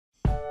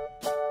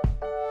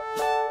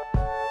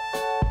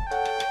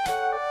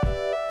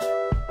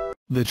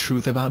The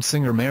truth about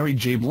singer Mary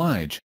J.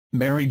 Blige.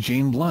 Mary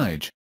Jane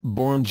Blige,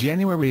 born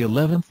January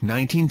 11,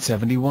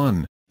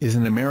 1971, is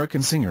an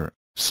American singer,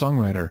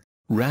 songwriter,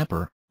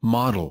 rapper,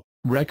 model,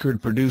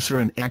 record producer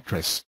and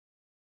actress.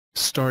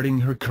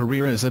 Starting her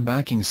career as a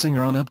backing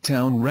singer on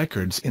Uptown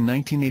Records in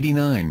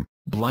 1989,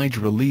 Blige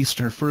released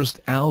her first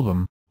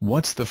album,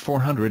 What's the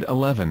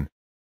 411?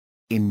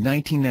 In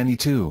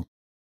 1992.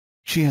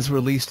 She has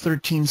released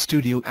 13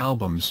 studio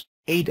albums,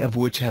 8 of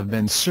which have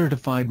been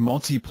certified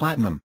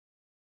multi-platinum.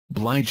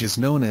 Blige is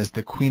known as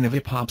the Queen of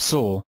Hip-Hop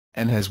Soul,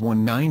 and has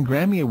won 9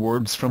 Grammy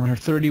Awards from her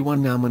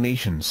 31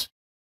 nominations.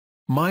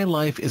 My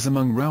Life is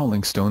among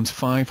Rolling Stone's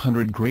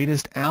 500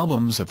 greatest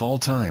albums of all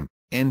time,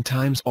 and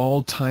Time's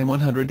all-time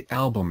 100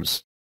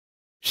 albums.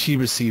 She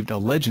received a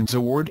Legends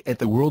Award at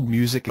the World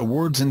Music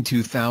Awards in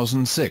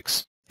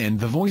 2006, and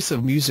the Voice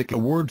of Music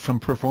Award from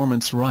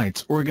performance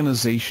rights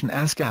organization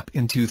ASCAP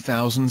in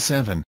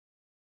 2007.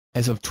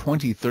 As of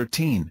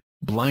 2013,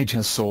 Blige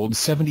has sold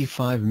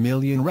 75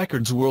 million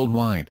records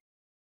worldwide.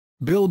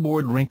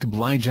 Billboard ranked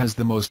Blige as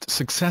the most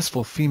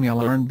successful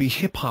female R&B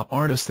hip-hop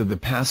artist of the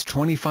past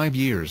 25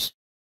 years.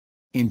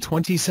 In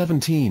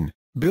 2017,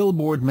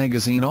 Billboard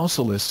magazine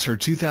also lists her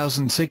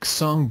 2006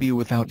 song Be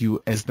Without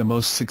You as the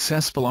most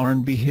successful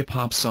R&B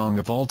hip-hop song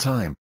of all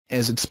time,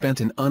 as it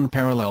spent an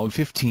unparalleled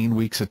 15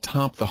 weeks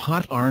atop the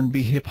Hot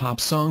R&B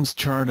Hip-Hop Songs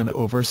chart and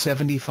over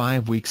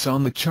 75 weeks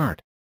on the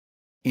chart.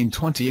 In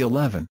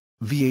 2011,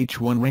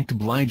 VH1 ranked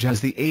Blige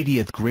as the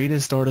 80th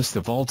greatest artist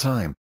of all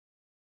time.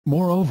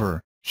 Moreover,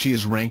 she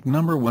is ranked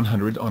number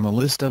 100 on the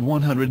list of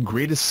 100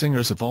 greatest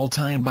singers of all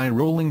time by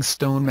Rolling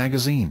Stone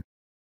magazine.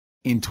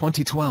 In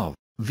 2012,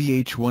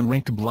 VH1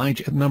 ranked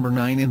Blige at number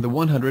 9 in the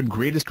 100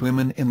 greatest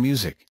women in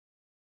music.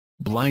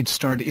 Blige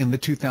starred in the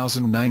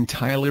 2009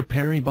 Tyler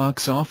Perry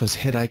box office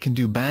hit I Can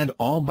Do Bad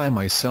All By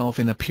Myself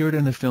and appeared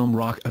in the film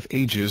Rock of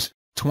Ages,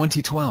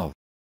 2012.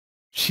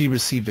 She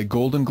received a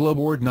Golden Globe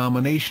Award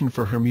nomination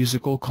for her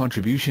musical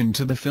contribution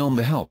to the film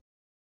The Help.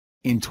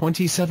 In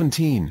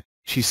 2017,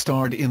 she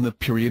starred in the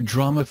period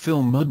drama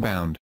film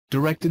Mudbound,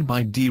 directed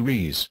by Dee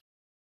Rees.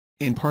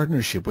 In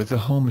partnership with the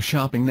home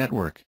shopping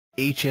network,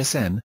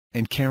 HSN,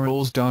 and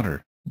Carol's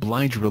Daughter,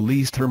 Blige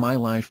released her My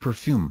Life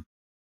perfume.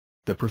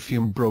 The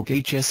perfume broke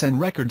HSN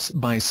records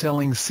by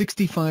selling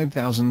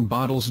 65,000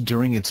 bottles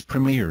during its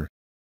premiere.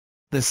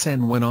 The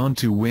scent went on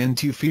to win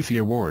 2 Fifi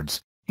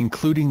Awards,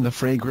 including the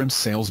Fragrance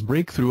Sales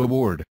Breakthrough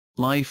Award,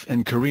 Life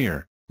and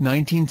Career,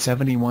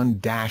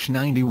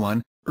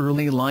 1971-91,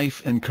 Early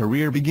Life and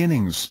Career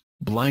Beginnings.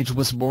 Blige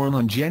was born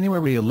on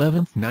January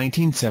 11,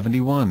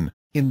 1971,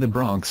 in the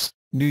Bronx,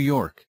 New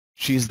York.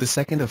 She is the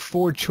second of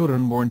 4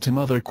 children born to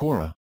mother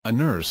Cora, a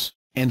nurse,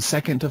 and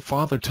second to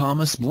father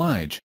Thomas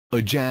Blige,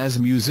 a jazz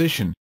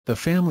musician. The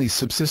family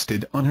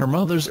subsisted on her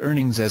mother's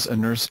earnings as a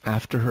nurse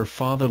after her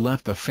father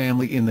left the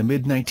family in the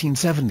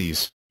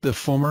mid-1970s, the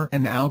former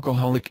an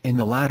alcoholic and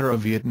the latter a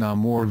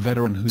Vietnam War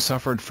veteran who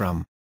suffered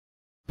from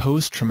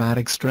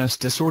post-traumatic stress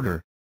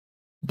disorder.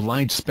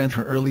 Blige spent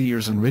her early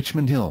years in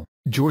Richmond Hill,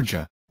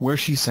 Georgia, where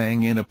she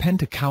sang in a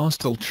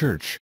Pentecostal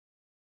church.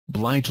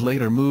 Blige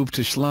later moved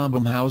to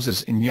Schlabum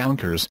Houses in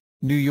Yonkers,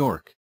 New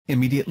York,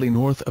 immediately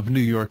north of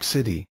New York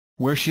City,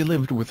 where she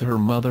lived with her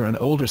mother and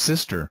older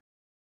sister.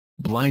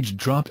 Blige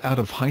dropped out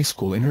of high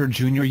school in her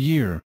junior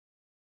year.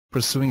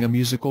 Pursuing a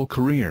musical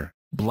career,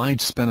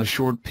 Blige spent a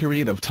short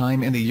period of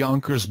time in a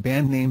Yonkers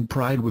band named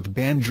Pride with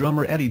band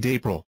drummer Eddie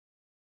Dapril.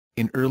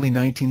 In early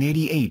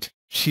 1988,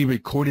 she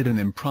recorded an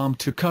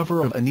impromptu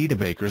cover of Anita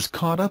Baker's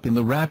Caught Up in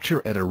the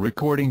Rapture at a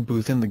recording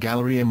booth in the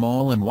Galleria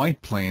Mall in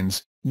White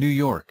Plains, New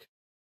York.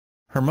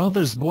 Her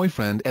mother's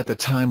boyfriend at the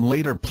time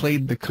later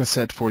played the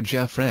cassette for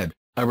Jeff Red,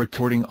 a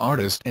recording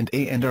artist and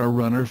A&R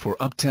runner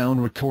for Uptown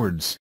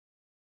Records.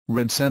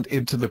 Red sent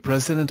it to the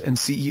president and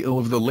CEO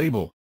of the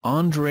label,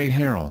 Andre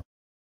Harrell.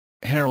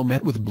 Harrell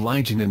met with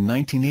Blige and in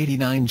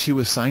 1989 she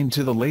was signed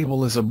to the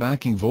label as a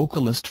backing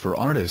vocalist for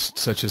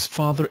artists such as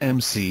Father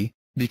MC,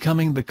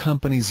 becoming the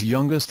company's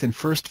youngest and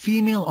first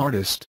female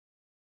artist.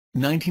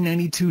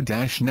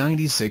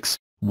 1992-96,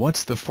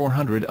 What's the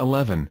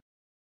 411?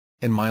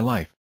 In My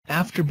Life.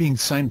 After being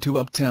signed to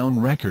Uptown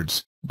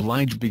Records,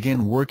 Blige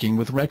began working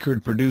with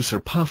record producer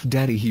Puff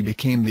Daddy. He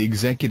became the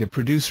executive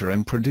producer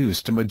and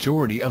produced a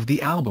majority of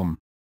the album.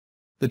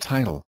 The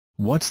title,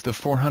 What's the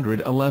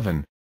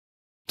 411?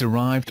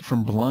 derived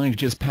from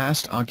Blige's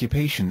past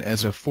occupation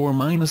as a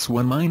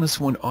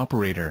 4-1-1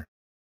 operator.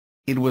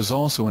 It was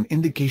also an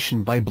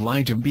indication by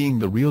Blige of being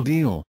the real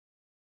deal.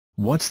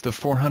 What's the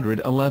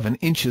 411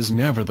 Inches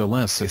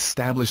nevertheless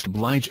established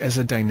Blige as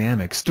a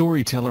dynamic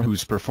storyteller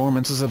whose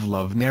performances of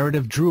love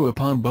narrative drew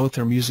upon both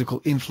her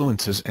musical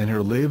influences and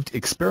her lived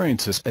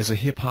experiences as a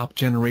hip-hop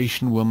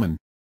generation woman.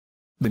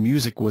 The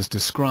music was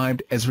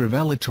described as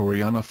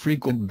revelatory on a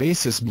frequent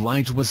basis.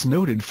 Blige was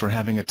noted for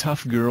having a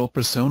tough girl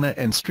persona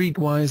and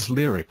streetwise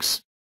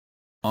lyrics.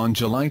 On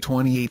July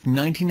 28,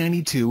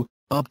 1992,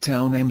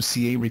 Uptown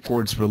MCA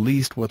Records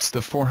released What's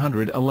the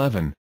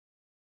 411?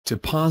 To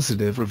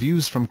positive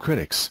reviews from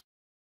critics.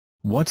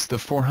 What's the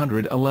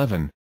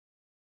 411?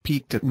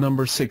 peaked at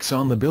number 6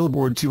 on the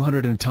Billboard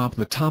 200 and topped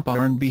the top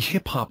R&B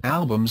hip-hop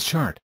albums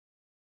chart.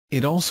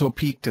 It also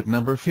peaked at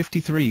number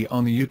 53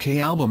 on the UK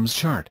albums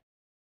chart.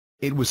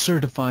 It was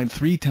certified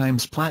 3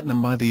 times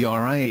platinum by the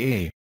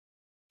RIAA.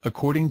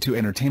 According to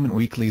Entertainment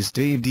Weekly's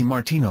Dave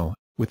DiMartino,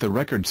 with the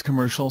record's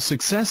commercial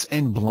success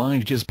and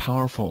Blige's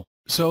powerful,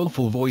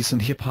 soulful voice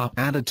and hip-hop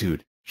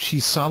attitude, she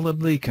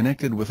solidly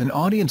connected with an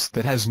audience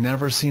that has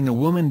never seen a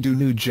woman do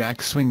New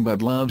Jack Swing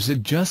but loves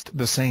it just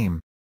the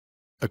same.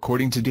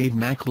 According to Dave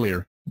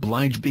McAleer,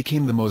 Blige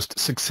became the most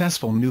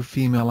successful new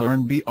female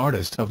R&B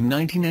artist of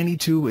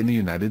 1992 in the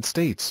United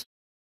States.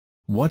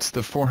 What's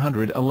the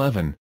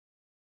 411?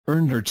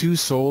 Earned her 2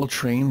 Soul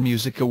Train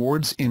Music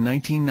Awards in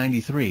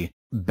 1993,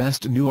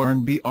 Best New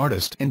R&B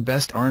Artist and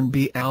Best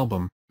R&B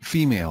Album,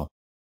 Female.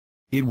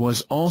 It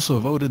was also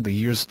voted the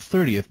year's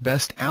 30th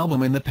Best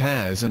Album in the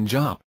Paz and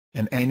Jop,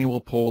 an annual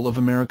poll of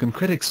American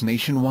critics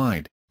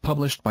nationwide,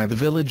 published by The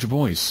Village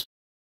Voice.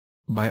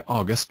 By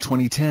August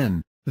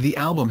 2010, the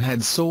album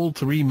had sold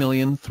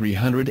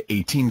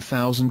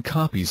 3,318,000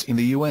 copies in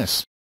the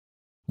U.S.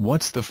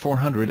 What's the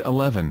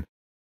 411?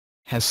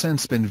 Has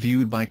since been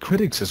viewed by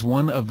critics as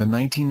one of the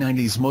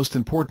 1990s most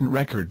important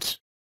records.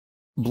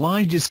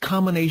 Blige's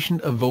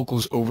combination of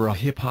vocals over a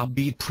hip-hop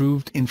beat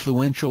proved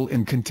influential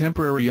in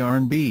contemporary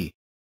R&B.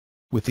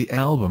 With the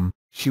album,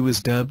 she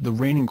was dubbed the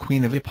reigning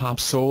queen of hip-hop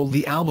soul.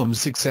 The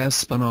album's success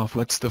spun off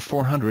What's the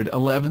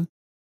 411?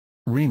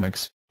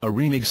 Remix, a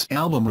remix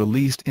album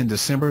released in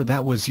December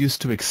that was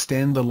used to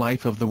extend the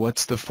life of the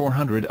What's the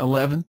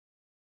 411?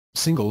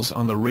 Singles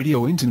on the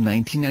radio into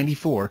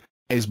 1994,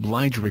 as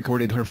Blige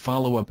recorded her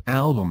follow-up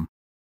album.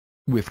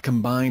 With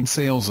combined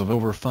sales of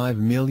over 5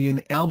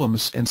 million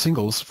albums and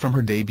singles from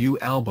her debut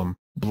album,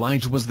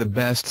 Blige was the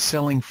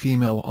best-selling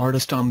female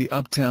artist on the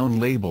Uptown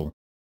label.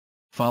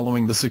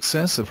 Following the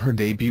success of her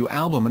debut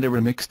album and a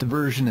remixed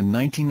version in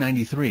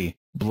 1993,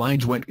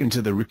 Blige went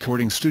into the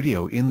recording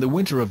studio in the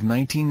winter of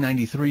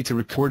 1993 to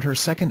record her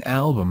second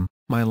album,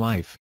 My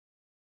Life.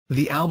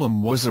 The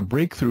album was a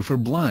breakthrough for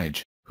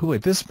Blige, who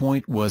at this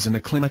point was in a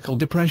clinical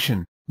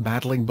depression,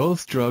 battling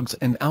both drugs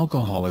and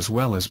alcohol as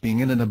well as being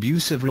in an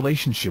abusive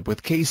relationship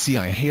with Casey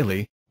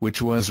Haley,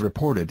 which was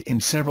reported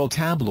in several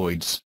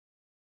tabloids.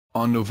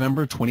 On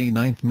November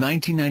 29,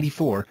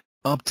 1994,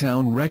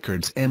 Uptown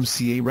Records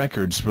MCA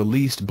Records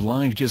released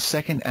Blige's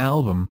second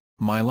album,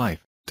 My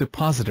Life, to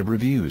positive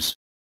reviews.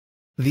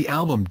 The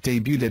album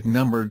debuted at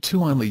number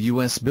 2 on the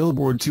U.S.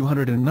 Billboard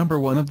 200 and number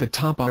 1 of the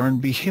top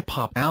R&B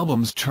hip-hop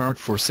albums chart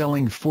for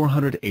selling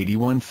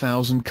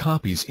 481,000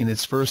 copies in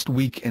its first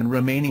week and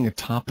remaining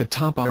atop the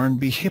top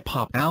R&B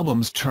hip-hop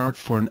albums chart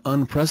for an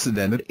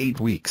unprecedented 8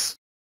 weeks.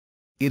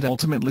 It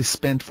ultimately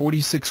spent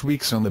 46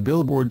 weeks on the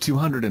Billboard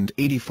 200 and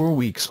 84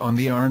 weeks on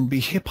the R&B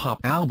hip-hop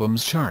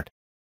albums chart.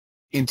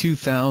 In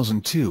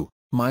 2002,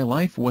 My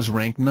Life was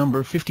ranked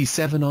number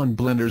 57 on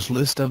Blender's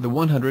list of the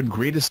 100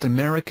 greatest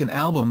American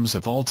albums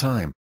of all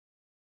time.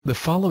 The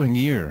following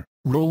year,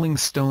 Rolling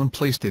Stone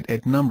placed it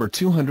at number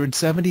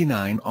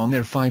 279 on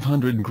their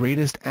 500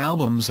 greatest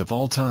albums of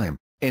all time,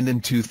 and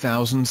in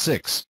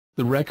 2006,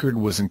 the record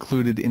was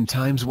included in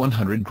Time's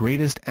 100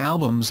 greatest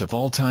albums of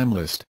all time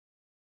list.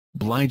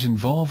 Blige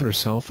involved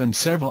herself in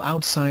several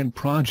outside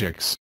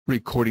projects,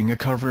 recording a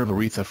cover of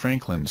Aretha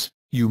Franklin's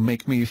You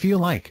Make Me Feel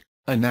Like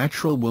a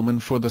Natural Woman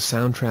for the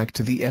soundtrack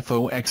to the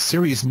FOX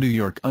series New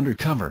York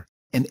Undercover,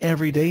 and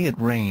Every Day It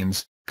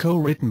Rains,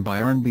 co-written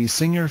by R&B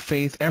singer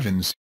Faith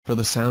Evans, for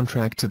the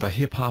soundtrack to the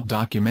hip-hop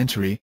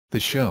documentary,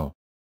 The Show.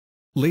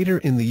 Later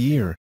in the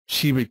year,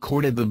 she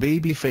recorded the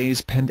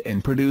Babyface penned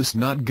and produced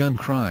Not Gun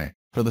Cry,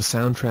 for the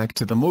soundtrack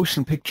to the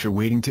motion picture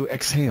Waiting to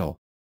Exhale.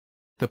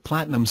 The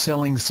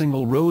platinum-selling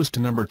single rose to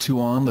number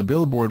 2 on the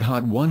Billboard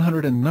Hot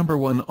 100 and number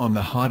 1 on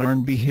the Hot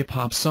R&B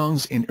Hip-Hop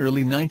Songs in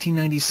early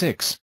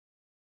 1996.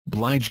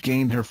 Blige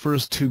gained her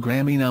first 2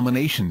 Grammy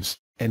nominations,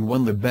 and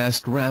won the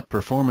Best Rap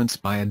Performance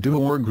by a Duo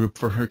or Group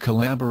for her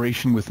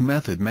collaboration with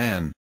Method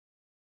Man.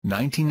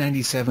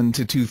 1997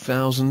 to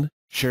 2000,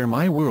 Share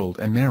My World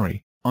and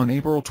Mary. On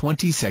April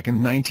 22,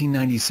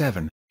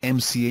 1997,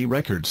 MCA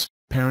Records,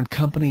 parent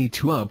company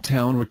to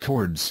Uptown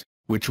Records,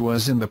 which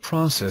was in the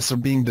process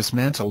of being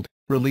dismantled,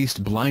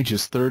 released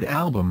Blige's third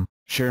album,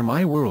 Share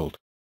My World.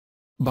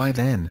 By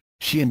then,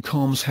 she and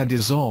Combs had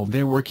dissolved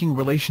their working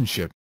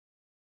relationship.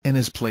 In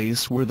his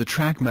place were the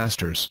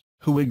Trackmasters,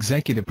 who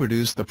executive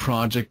produced the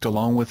project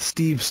along with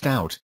Steve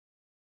Stout.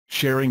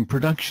 Sharing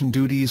production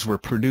duties were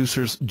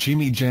producers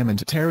Jimmy Jam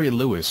and Terry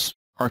Lewis,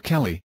 R.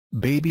 Kelly,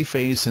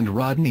 Babyface and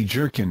Rodney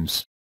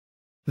Jerkins.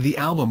 The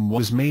album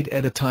was made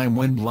at a time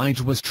when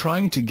Blige was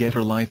trying to get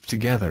her life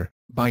together,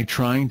 by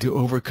trying to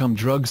overcome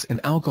drugs and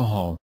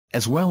alcohol,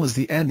 as well as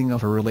the ending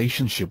of her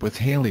relationship with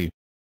Haley.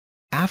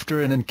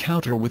 After an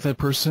encounter with a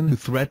person who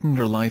threatened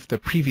her life the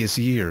previous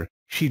year,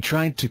 she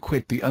tried to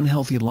quit the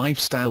unhealthy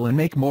lifestyle and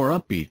make more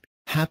upbeat,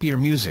 happier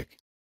music.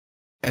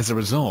 As a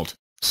result,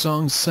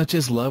 songs such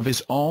as Love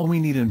Is All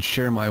We Need and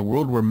Share My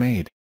World were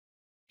made.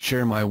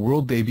 Share My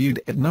World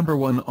debuted at number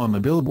 1 on the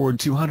Billboard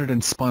 200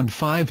 and spawned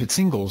 5 hit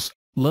singles: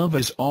 Love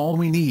Is All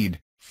We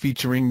Need,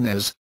 featuring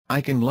Nez,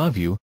 I Can Love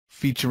You,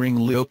 featuring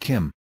Lil'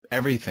 Kim,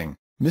 Everything,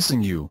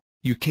 Missing You,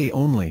 UK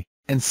Only,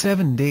 and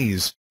 7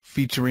 Days,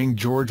 featuring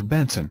George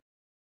Benson.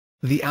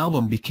 The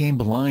album became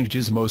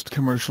Blige's most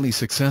commercially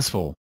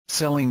successful,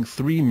 selling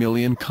 3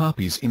 million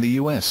copies in the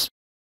US.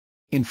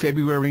 In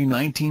February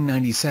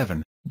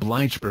 1997,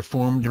 Blige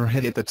performed her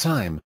hit at the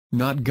time,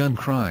 Not Gun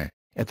Cry,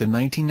 at the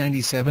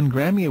 1997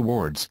 Grammy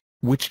Awards,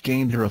 which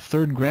gained her a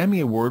third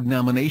Grammy Award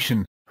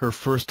nomination, her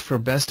first for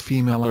Best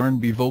Female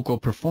R&B Vocal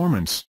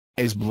Performance,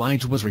 as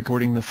Blige was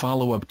recording the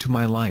follow-up to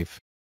My Life.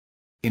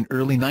 In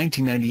early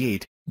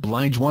 1998,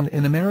 Blige won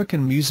an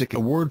American Music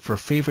Award for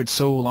Favorite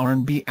Soul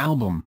R&B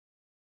Album.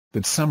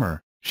 That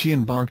summer, she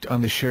embarked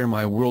on the Share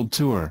My World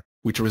Tour,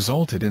 which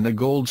resulted in a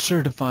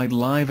gold-certified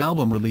live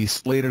album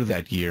released later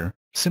that year,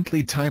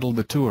 simply titled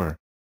The Tour.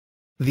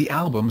 The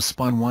album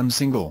spawned one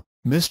single,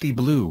 Misty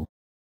Blue.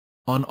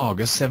 On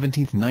August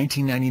 17,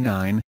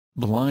 1999,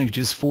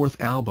 Blige's fourth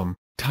album,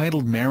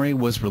 titled Mary,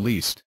 was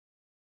released.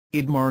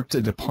 It marked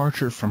a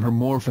departure from her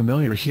more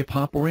familiar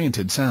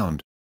hip-hop-oriented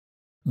sound.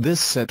 This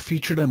set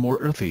featured a more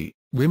earthy,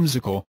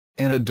 whimsical,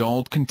 and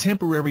adult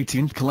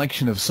contemporary-themed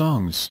collection of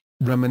songs,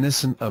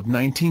 reminiscent of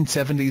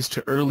 1970s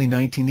to early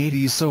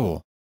 1980s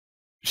soul.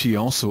 She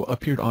also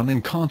appeared on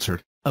In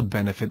Concert, a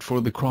benefit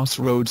for the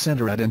Crossroads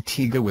Center at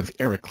Antigua with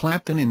Eric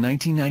Clapton in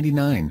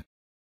 1999.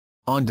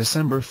 On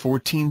December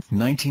 14,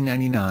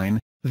 1999,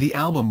 the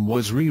album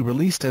was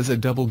re-released as a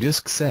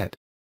double-disc set.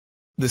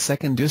 The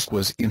second disc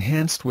was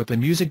enhanced with the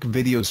music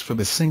videos for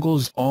the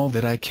singles All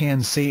That I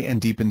Can Say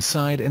and Deep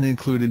Inside, and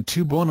included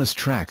 2 bonus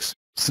tracks,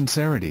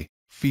 Sincerity,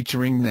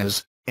 featuring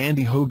Nez,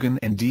 Andy Hogan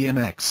and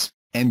DMX,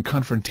 and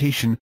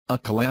Confrontation, a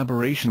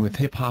collaboration with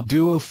hip-hop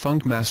duo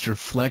Funkmaster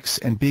Flex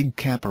and Big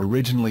Cap,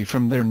 originally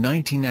from their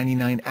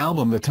 1999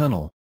 album The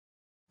Tunnel.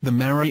 The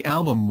Mary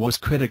album was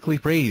critically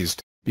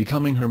praised,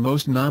 becoming her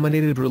most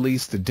nominated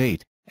release to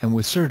date, and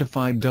was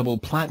certified double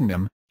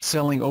platinum,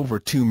 selling over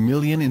 2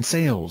 million in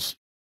sales.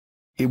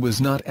 It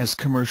was not as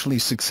commercially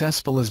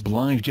successful as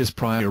Blige's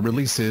prior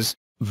releases,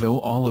 though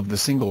all of the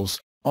singles,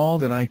 All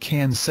That I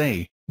Can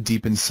Say,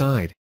 Deep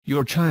Inside,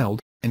 Your Child,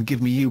 and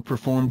Give Me You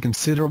performed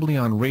considerably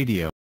on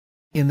radio.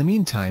 In the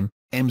meantime,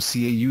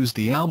 MCA used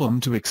the album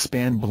to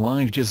expand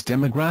Blige's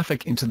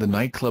demographic into the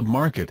nightclub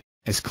market,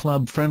 as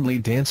club-friendly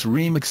dance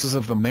remixes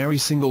of the Mary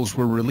singles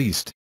were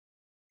released.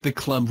 The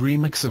club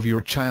remix of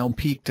Your Child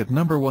peaked at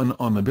 #1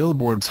 on the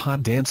Billboard's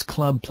Hot Dance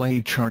Club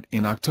Play chart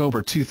in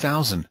October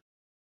 2000.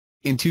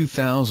 In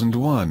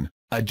 2001,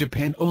 a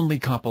Japan-only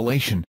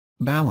compilation,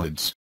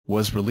 Ballads,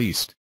 was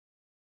released.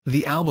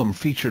 The album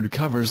featured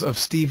covers of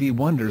Stevie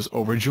Wonder's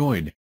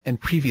Overjoyed,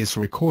 and previous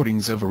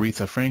recordings of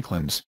Aretha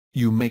Franklin's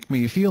You Make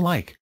Me Feel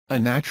Like a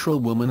Natural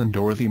Woman and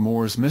Dorothy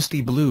Moore's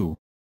Misty Blue.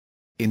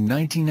 In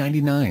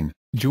 1999,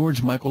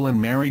 George Michael and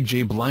Mary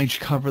J. Blige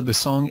covered the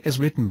song as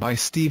written by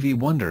Stevie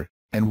Wonder,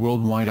 and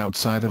worldwide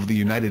outside of the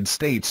United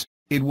States,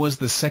 it was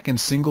the second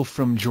single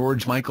from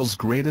George Michael's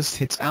greatest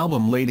hits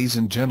album Ladies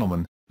and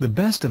Gentlemen, The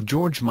Best of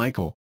George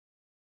Michael.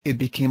 It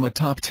became a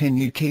top 10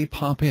 UK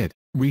pop hit,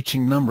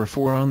 reaching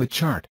 #4 on the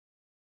chart.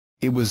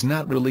 It was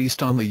not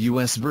released on the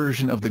US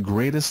version of the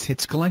Greatest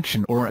Hits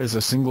collection or as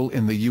a single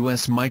in the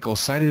US. Michael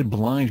cited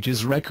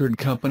Blige's record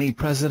company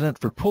president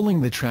for pulling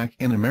the track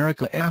in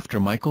America after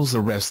Michael's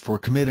arrest for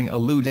committing a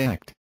lewd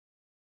act.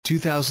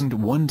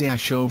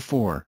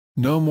 2001-04,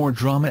 No More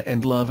Drama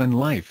and Love and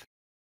Life.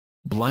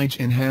 Blige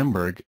in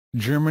Hamburg,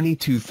 Germany.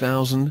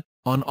 2000,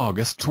 on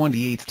August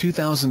 28,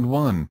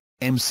 2001,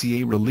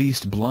 MCA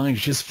released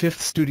Blige's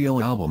fifth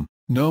studio album,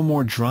 No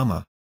More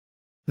Drama.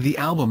 The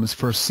album's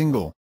first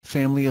single,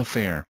 Family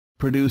Affair,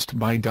 produced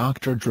by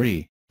Dr.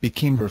 Dre,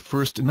 became her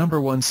first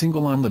 #1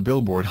 single on the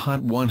Billboard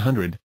Hot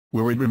 100,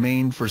 where it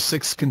remained for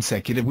 6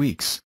 consecutive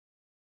weeks.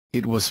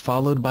 It was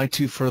followed by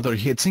 2 further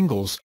hit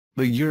singles,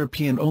 the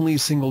European-only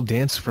single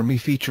Dance For Me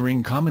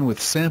featuring Common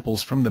with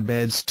samples from The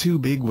Bed's Too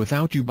Big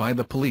Without You by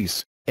The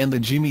Police, and the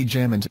Jimmy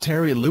Jam and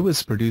Terry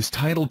Lewis-produced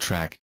title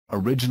track,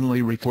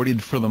 originally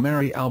recorded for the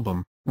Mary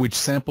album, which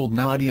sampled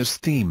Nadia's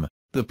theme,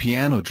 the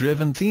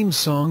piano-driven theme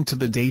song to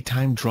the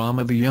daytime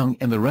drama The Young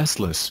and the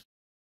Restless.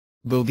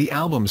 Though the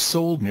album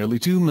sold nearly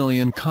 2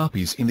 million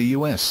copies in the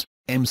US,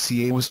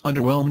 MCA was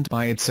underwhelmed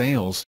by its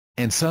sales,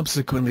 and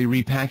subsequently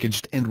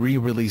repackaged and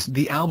re-released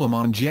the album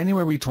on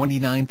January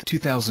 29,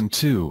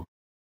 2002.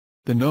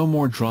 The No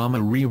More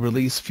Drama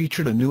re-release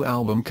featured a new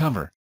album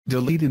cover,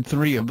 deleted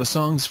 3 of the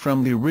songs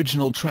from the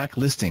original track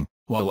listing,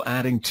 while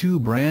adding 2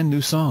 brand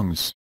new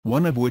songs,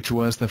 one of which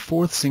was the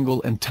 4th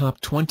single and top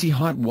 20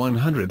 Hot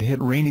 100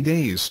 hit Rainy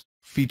Days,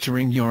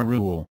 featuring Ja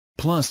Rule,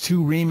 plus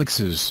 2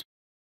 remixes.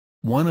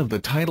 One of the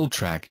title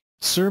track,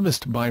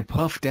 serviced by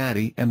Puff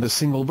Daddy, and the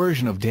single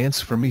version of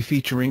Dance For Me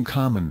featuring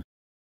Common.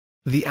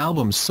 The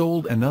album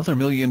sold another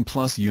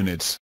million-plus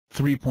units,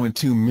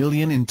 3.2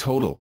 million in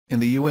total, in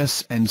the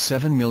US and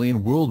 7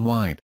 million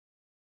worldwide.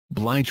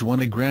 Blige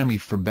won a Grammy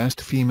for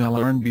Best Female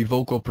R&B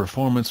Vocal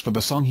Performance for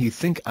the song He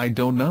Think I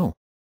Don't Know.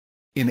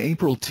 In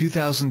April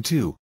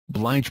 2002,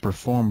 Blige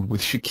performed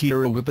with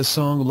Shakira with the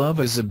song Love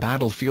Is a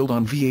Battlefield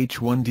on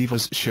VH1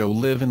 Divas show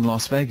Live in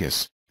Las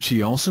Vegas,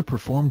 She also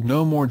performed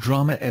No More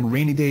Drama and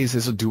Rainy Days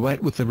as a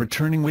duet with the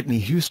returning Whitney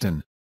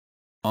Houston.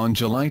 On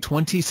July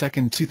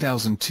 22,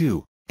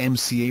 2002,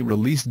 MCA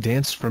released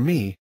Dance For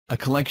Me, a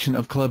collection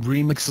of club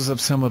remixes of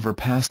some of her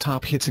past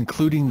top hits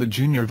including the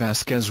Junior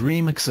Vasquez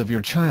remix of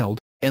Your Child,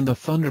 and the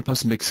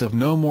Thunderpuss mix of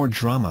No More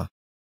Drama.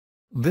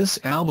 This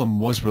album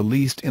was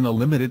released in a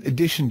limited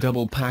edition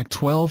double-pack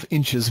 12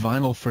 inches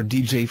vinyl for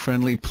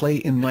DJ-friendly play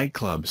in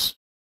nightclubs.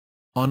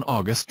 On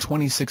August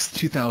 26,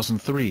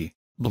 2003,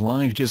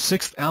 Blige's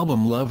sixth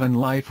album Love and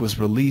Life was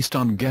released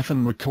on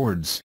Geffen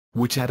Records,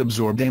 which had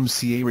absorbed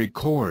MCA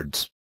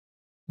Records.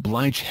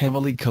 Blige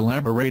heavily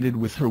collaborated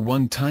with her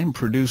one-time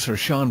producer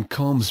Sean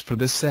Combs for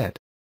this set.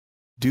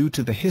 Due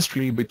to the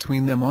history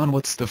between them on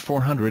What's the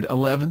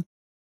 411?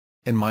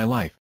 In My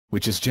Life,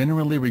 which is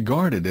generally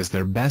regarded as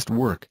their best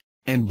work,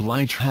 and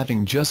Blige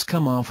having just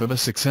come off of a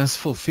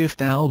successful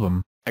fifth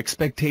album,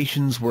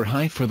 expectations were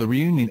high for the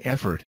reunion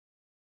effort.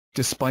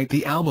 Despite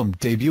the album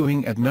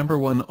debuting at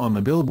 #1 on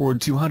the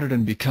Billboard 200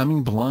 and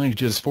becoming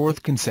Blige's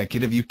fourth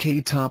consecutive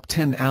UK Top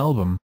 10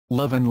 album,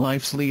 Love and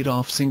Life's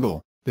lead-off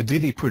single, the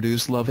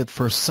Diddy-produced Love at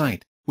First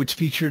Sight, which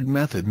featured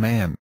Method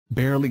Man,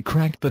 barely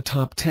cracked the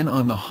top 10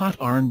 on the Hot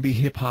R&B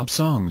hip-hop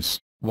songs,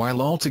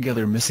 while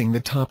altogether missing the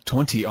top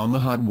 20 on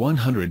the Hot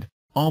 100,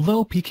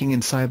 although peaking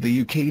inside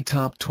the UK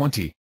Top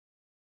 20.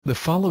 The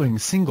following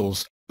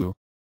singles, Ooh,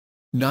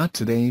 Not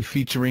Today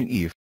featuring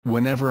Eve,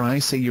 Whenever I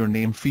Say Your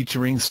Name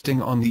featuring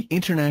Sting on the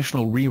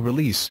international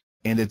re-release,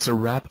 and It's a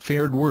Rap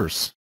fared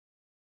worse.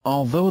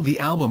 Although the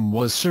album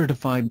was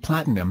certified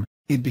platinum,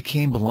 it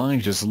became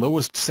Blige's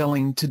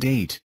lowest-selling to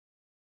date.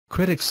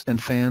 Critics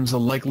and fans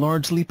alike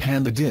largely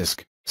panned the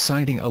disc,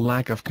 citing a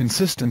lack of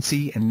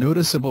consistency and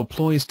noticeable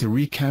ploys to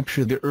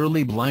recapture the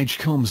early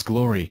Blige-Combs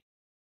glory.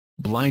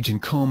 Blige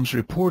and Combs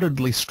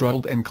reportedly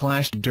struggled and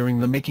clashed during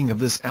the making of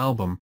this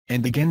album,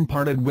 and again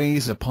parted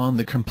ways upon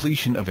the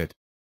completion of it.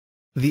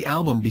 The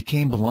album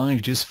became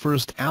Blige's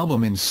first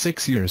album in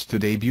 6 years to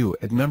debut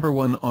at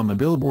 #1 on the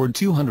Billboard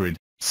 200,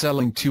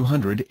 selling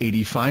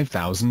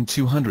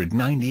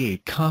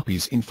 285,298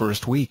 copies in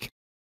first week.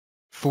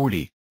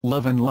 40.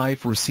 Love and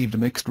Life received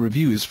mixed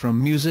reviews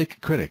from music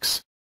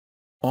critics.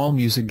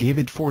 AllMusic gave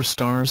it 4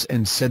 stars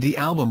and said the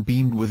album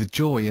beamed with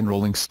joy, and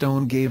Rolling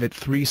Stone gave it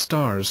 3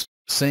 stars,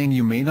 saying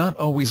you may not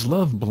always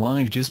love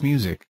Blige's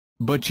music,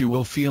 but you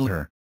will feel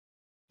her.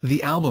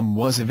 The album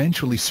was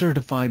eventually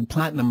certified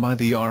platinum by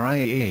the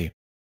RIAA.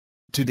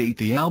 To date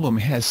the album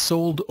has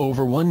sold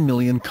over 1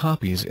 million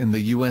copies in the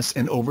US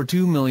and over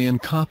 2 million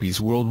copies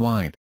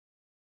worldwide.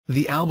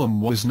 The album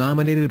was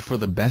nominated for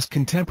the Best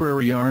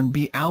Contemporary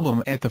R&B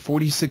Album at the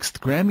 46th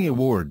Grammy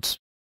Awards.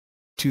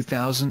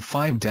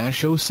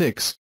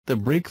 2005-06, The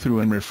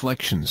Breakthrough and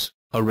Reflections,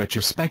 a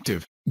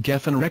retrospective,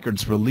 Geffen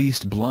Records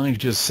released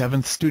Blige's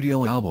 7th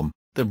studio album,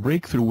 The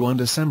Breakthrough on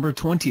December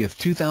 20,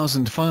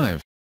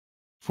 2005.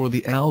 For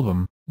the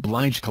album,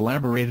 Blige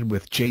collaborated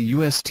with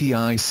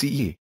Justice,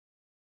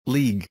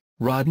 League,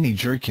 Rodney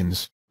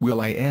Jerkins,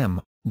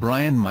 will.i.am,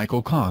 Brian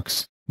Michael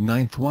Cox,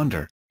 Ninth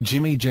Wonder,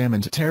 Jimmy Jam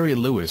and Terry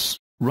Lewis,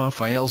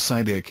 Raphael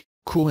Sidick,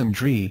 Kool and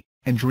Dre,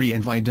 and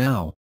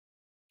Vidal.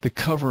 The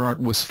cover art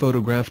was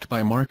photographed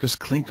by Marcus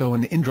Klinko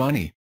and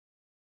Indrani.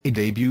 It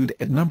debuted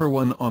at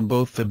 #1 on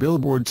both the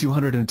Billboard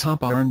 200 and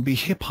Top R&B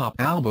Hip Hop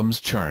Albums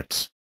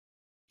charts.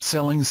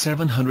 Selling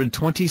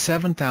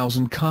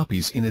 727,000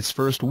 copies in its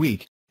first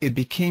week, it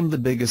became the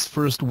biggest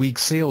first-week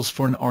sales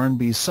for an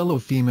R&B solo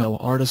female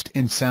artist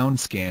in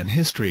SoundScan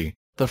history,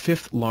 the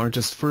 5th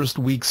largest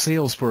first-week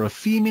sales for a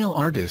female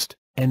artist,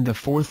 and the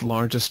 4th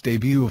largest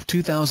debut of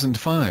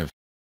 2005.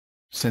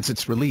 Since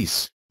its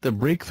release, The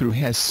Breakthrough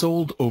has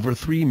sold over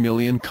 3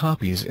 million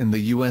copies in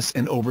the US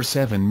and over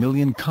 7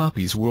 million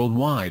copies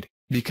worldwide,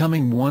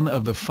 becoming one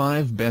of the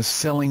 5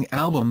 best-selling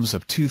albums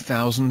of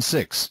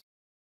 2006.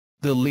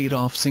 The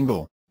lead-off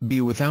single,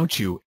 Be Without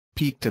You,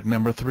 peaked at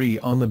 #3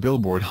 on the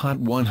Billboard Hot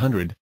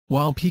 100,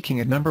 while peaking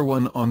at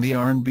 #1 on the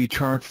R&B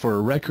chart for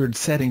a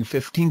record-setting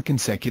 15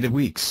 consecutive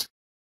weeks.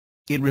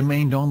 It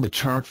remained on the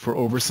chart for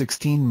over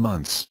 16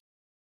 months.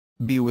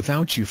 Be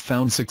Without You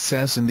found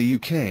success in the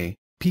UK,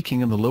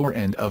 peaking in the lower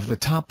end of the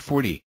top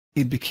 40.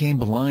 It became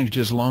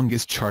Blige's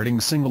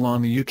longest-charting single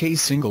on the UK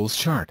singles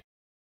chart.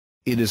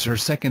 It is her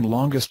second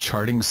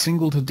longest-charting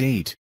single to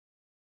date.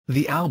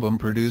 The album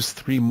produced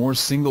 3 more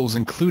singles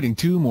including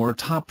 2 more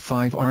top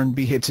 5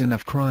 R&B hits in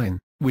F Crime,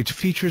 which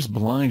features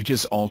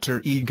Blige's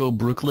alter ego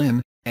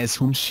Brooklyn, as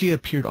whom she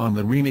appeared on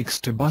the remix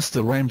to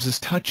Busta Rhymes'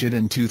 Touch It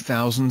in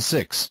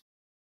 2006.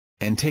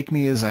 And Take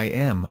Me As I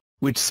Am,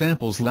 which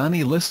samples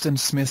Lonnie Liston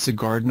Smith's A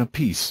Garden of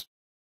Peace.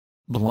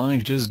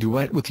 Blige's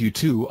duet with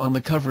U2 on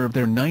the cover of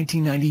their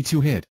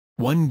 1992 hit,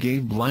 One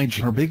gave Blige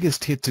her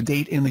biggest hit to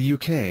date in the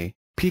UK,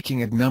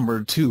 peaking at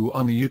 #2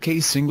 on the UK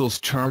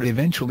singles chart,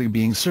 eventually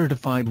being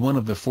certified one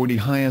of the 40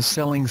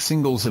 highest-selling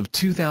singles of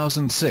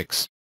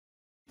 2006.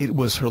 It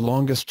was her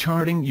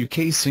longest-charting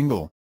UK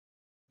single.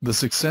 The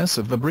success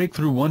of The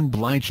Breakthrough won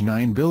Blige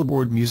 9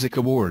 Billboard Music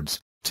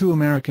Awards, 2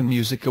 American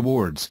Music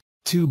Awards,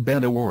 2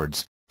 BET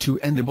Awards, 2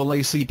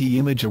 NAACP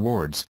Image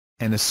Awards,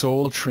 and a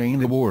Soul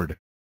Train Award.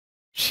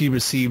 She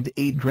received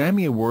 8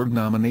 Grammy Award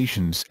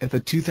nominations at the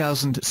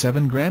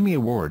 2007 Grammy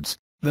Awards,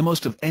 the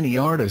most of any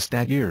artist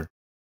that year.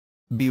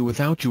 Be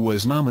Without You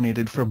was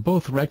nominated for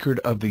both Record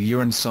of the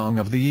Year and Song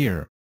of the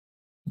Year.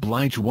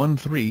 Blige won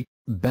 3,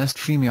 Best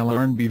Female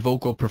R&B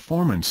Vocal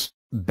Performance,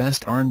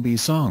 Best R&B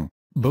Song,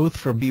 both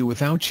for Be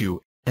Without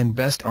You, and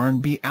Best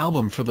R&B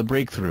Album for The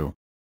Breakthrough.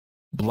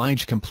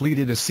 Blige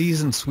completed a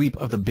season sweep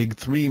of the Big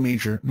Three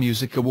major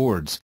music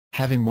awards,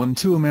 having won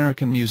 2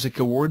 American Music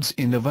Awards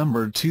in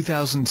November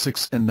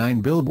 2006 and 9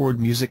 Billboard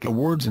Music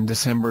Awards in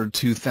December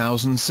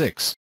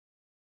 2006.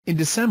 In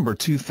December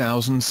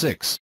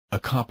 2006, a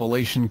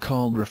compilation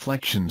called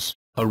Reflections,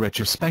 a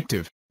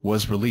retrospective,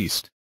 was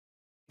released.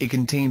 It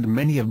contained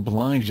many of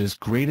Blige's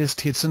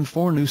greatest hits and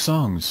 4 new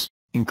songs,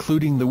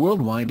 including the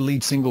worldwide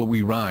lead single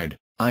We Ride,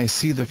 I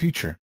See the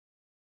Future.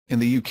 In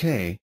the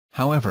UK,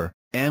 however,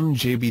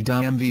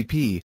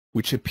 MJB.MVP,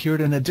 which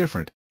appeared in a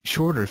different,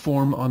 shorter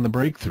form on The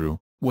Breakthrough,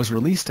 was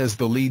released as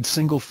the lead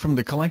single from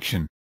the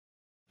collection.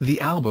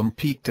 The album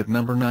peaked at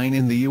number 9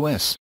 in the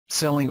US,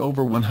 selling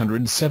over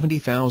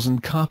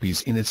 170,000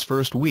 copies in its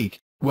first week,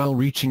 while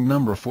reaching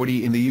number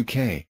 40 in the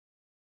UK.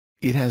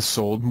 It has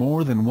sold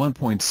more than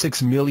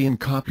 1.6 million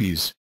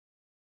copies.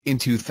 In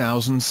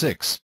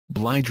 2006,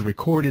 Blige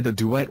recorded a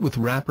duet with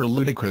rapper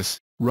Ludacris,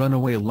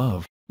 Runaway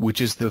Love, which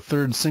is the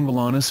 3rd single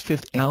on his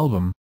 5th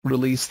album,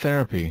 Release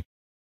Therapy.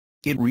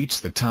 It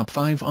reached the top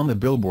 5 on the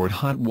Billboard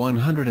Hot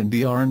 100 and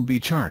the R&B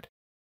chart.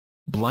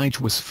 Blige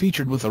was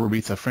featured with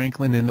Aretha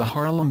Franklin in the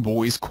Harlem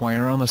Boys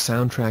Choir on the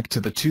soundtrack to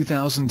the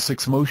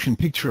 2006 motion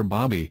picture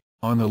Bobby,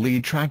 on the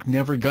lead track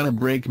Never Gonna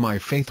Break My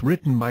Faith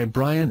written by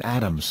Bryan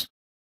Adams.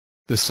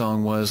 The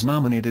song was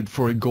nominated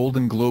for a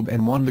Golden Globe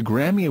and won the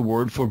Grammy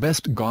Award for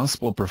Best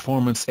Gospel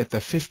Performance at the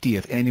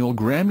 50th Annual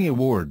Grammy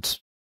Awards.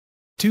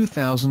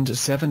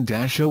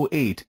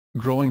 2007-08,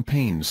 Growing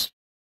Pains.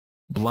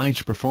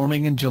 Blige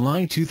performing in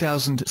July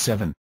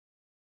 2007.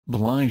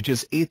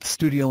 Blige's 8th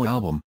studio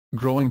album,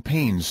 Growing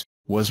Pains,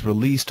 was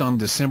released on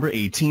December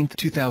 18,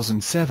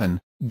 2007,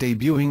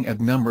 debuting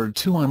at number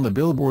 2 on the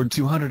Billboard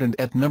 200 and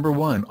at number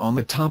 1 on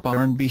the top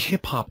R&B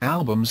hip-hop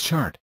albums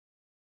chart.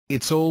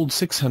 It sold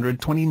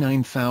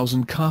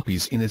 629,000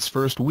 copies in its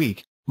first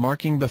week,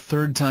 marking the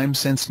 3rd time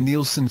since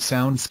Nielsen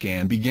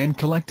SoundScan began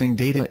collecting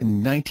data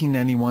in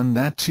 1991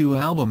 that 2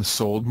 albums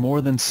sold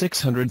more than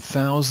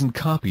 600,000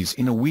 copies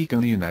in a week in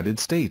the United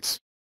States.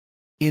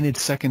 In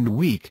its second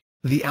week,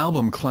 the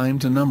album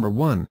climbed to number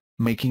 1,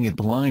 making it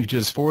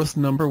Blige's 4th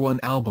number 1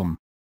 album.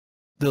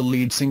 The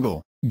lead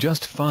single,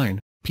 Just Fine,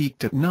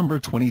 peaked at number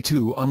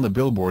 22 on the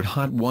Billboard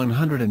Hot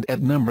 100 and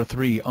at number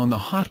 3 on the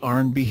Hot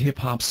R&B Hip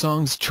Hop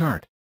Songs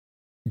chart.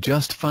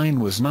 Just Fine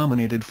was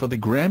nominated for the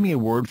Grammy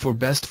Award for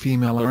Best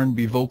Female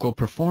R&B Vocal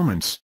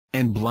Performance,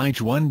 and Blige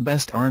won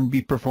Best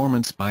R&B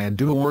Performance by a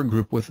duo or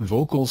group with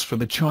vocals for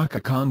the Chaka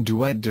Khan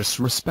duet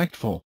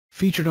Disrespectful,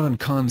 featured on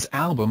Khan's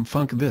album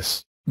Funk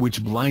This,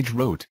 which Blige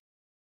wrote.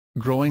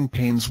 Growing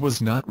Pains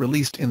was not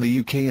released in the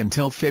UK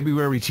until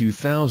February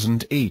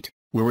 2008,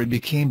 where it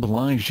became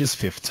Blige's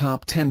 5th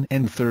top 10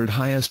 and 3rd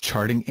highest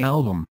charting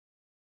album.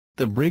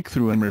 The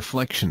Breakthrough and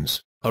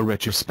Reflections, a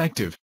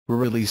retrospective, were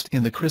released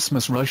in the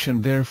Christmas rush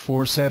and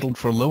therefore settled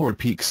for lower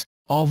peaks,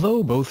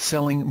 although both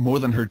selling more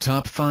than her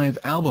top 5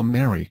 album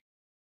Mary.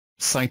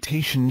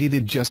 Citation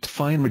needed. Just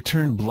Fine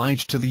returned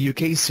Blige to the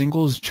UK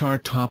singles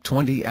chart top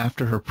 20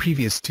 after her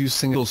previous 2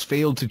 singles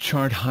failed to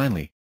chart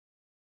highly.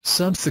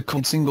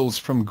 Subsequent singles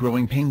from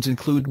Growing Pains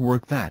include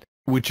Work That,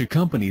 which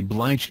accompanied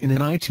Blige in an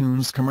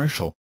iTunes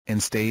commercial,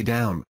 and Stay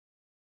Down.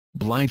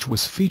 Blige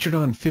was featured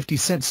on 50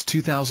 Cent's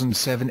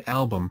 2007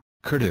 album,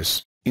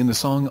 Curtis, in the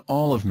song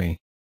All of Me.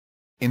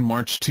 In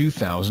March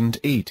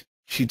 2008,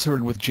 she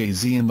toured with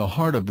Jay-Z in the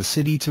Heart of the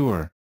City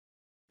tour.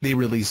 They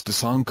released a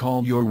song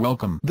called You're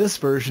Welcome. This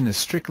version is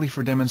strictly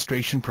for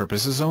demonstration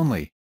purposes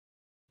only.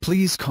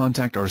 Please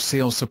contact our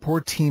sales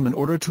support team in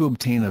order to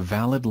obtain a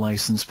valid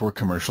license for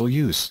commercial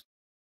use.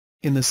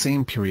 In the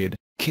same period,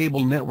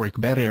 cable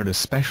network Bet aired a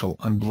special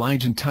on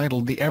Blige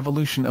entitled The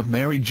Evolution of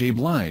Mary J.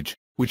 Blige,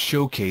 which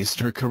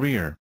showcased her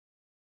career.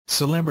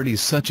 Celebrities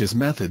such as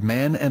Method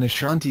Man and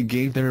Ashanti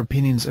gave their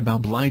opinions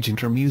about Blige and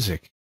her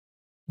music.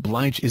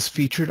 Blige is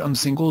featured on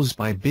singles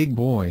by Big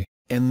Boy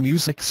and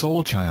Music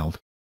Soul Child.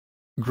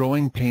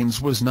 Growing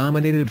Pains was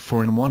nominated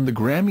for and won the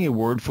Grammy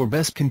Award for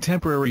Best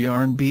Contemporary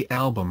R&B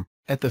Album,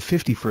 at the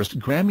 51st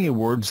Grammy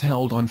Awards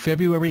held on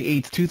February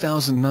 8,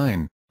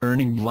 2009.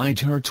 Earning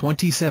Blige her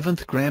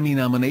 27th Grammy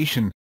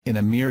nomination, in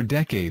a mere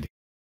decade.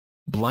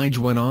 Blige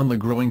went on the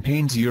Growing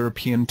Pains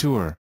European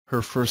Tour,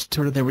 her first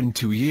tour there in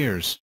 2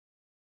 years.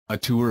 A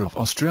tour of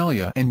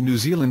Australia and New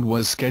Zealand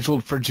was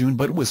scheduled for June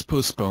but was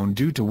postponed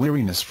due to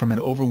weariness from an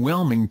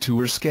overwhelming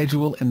tour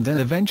schedule and then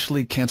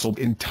eventually cancelled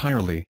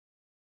entirely.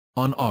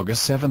 On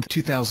August 7,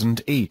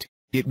 2008,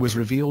 it was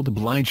revealed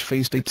Blige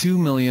faced a $2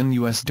 million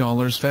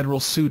federal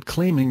suit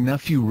claiming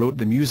nephew wrote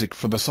the music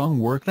for the song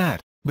Work That,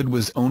 but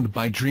was owned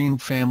by Dream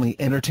Family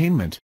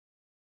Entertainment.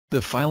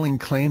 The filing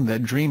claimed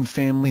that Dream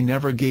Family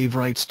never gave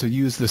rights to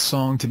use the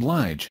song to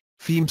Blige,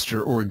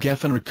 Feimster or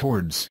Geffen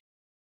Records.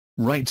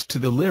 Rights to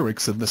the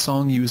lyrics of the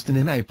song used in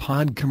an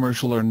iPod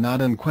commercial are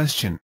not in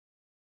question.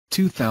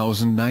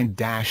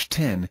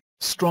 2009-10,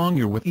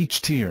 Stronger with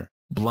Each Tear.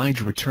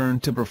 Blige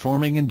returned to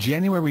performing in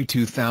January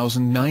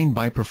 2009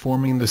 by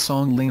performing the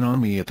song Lean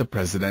on Me at the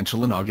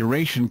Presidential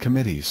Inauguration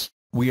Committee's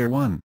We Are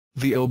One,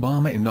 the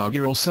Obama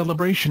inaugural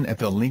celebration at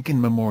the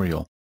Lincoln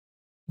Memorial.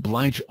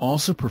 Blige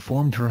also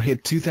performed her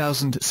hit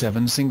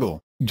 2007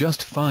 single,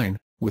 Just Fine,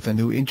 with a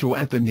new intro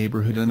at the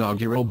neighborhood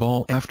inaugural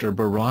ball after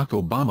Barack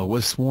Obama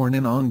was sworn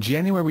in on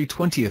January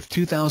 20,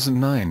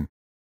 2009.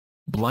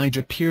 Blige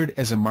appeared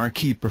as a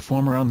marquee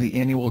performer on the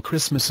annual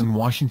Christmas in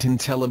Washington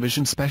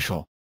television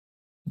special.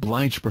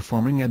 Blige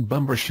performing at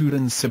Bumbershoot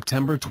in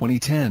September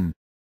 2010.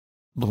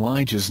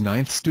 Blige's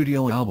ninth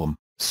studio album,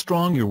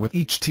 Stronger with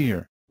Each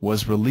Tear,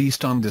 was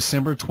released on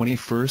December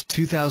 21,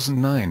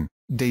 2009,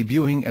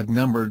 debuting at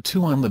number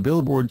 2 on the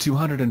Billboard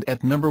 200 and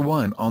at number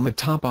 1 on the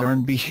top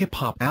R&B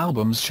hip-hop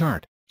albums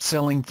chart,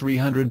 selling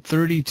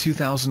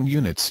 332,000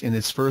 units in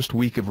its first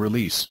week of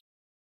release.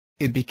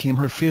 It became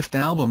her fifth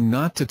album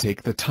not to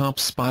take the top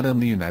spot in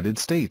the United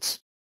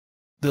States.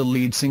 The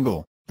lead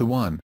single, The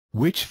One,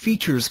 which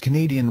features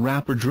Canadian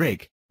rapper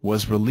Drake,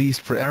 was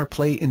released for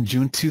airplay in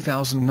June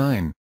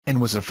 2009,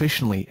 and was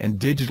officially and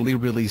digitally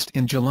released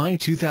in July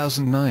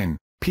 2009,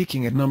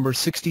 peaking at number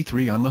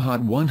 63 on the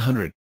Hot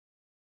 100.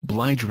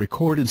 Blige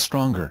recorded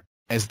Stronger,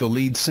 as the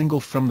lead single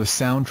from the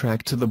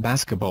soundtrack to the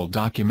basketball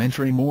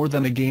documentary More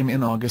Than a Game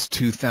in August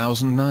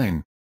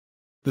 2009.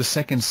 The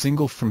second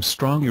single from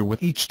Stronger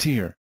with Each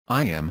Tear,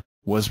 I Am,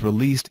 was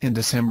released in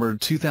December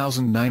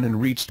 2009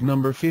 and reached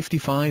number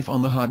 55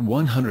 on the Hot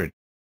 100.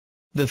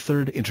 The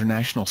third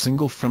international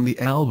single from the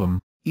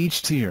album,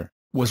 Each Tear,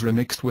 was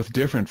remixed with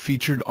different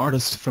featured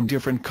artists from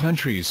different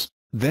countries,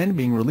 then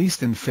being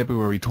released in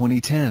February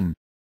 2010.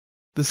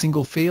 The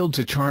single failed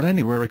to chart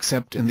anywhere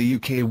except in the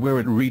UK where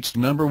it reached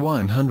number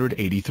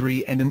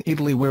 183 and in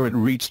Italy where it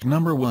reached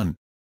number 1.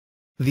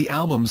 The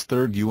album's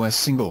third US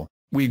single,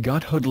 We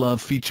Got Hood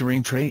Love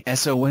featuring Trey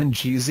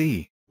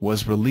Songz,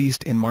 was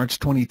released in March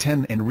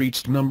 2010 and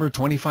reached number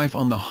 25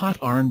 on the Hot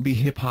R&B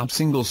Hip-Hop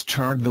Singles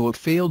chart, though it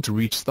failed to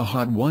reach the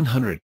Hot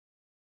 100.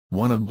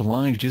 One of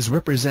Blige's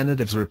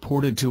representatives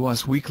reported to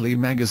Us Weekly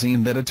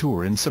magazine that a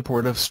tour in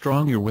support of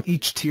Stronger with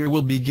Each Tear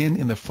will begin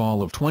in the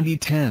fall of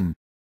 2010.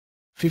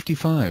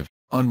 55.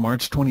 On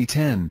March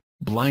 2010,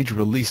 Blige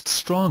released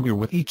Stronger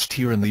with Each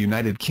Tear in the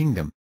United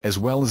Kingdom, as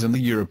well as in the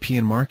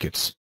European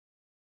markets.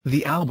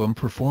 The album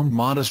performed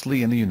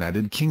modestly in the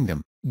United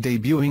Kingdom,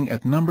 debuting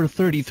at number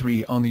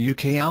 33 on the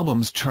UK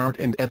Albums Chart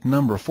and at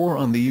number 4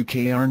 on the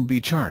UK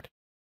R&B Chart.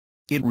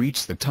 It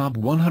reached the top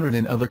 100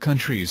 in other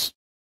countries.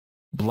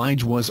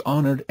 Blige was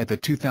honored at the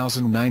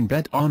 2009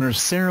 BET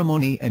Honors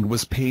ceremony and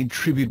was paid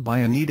tribute by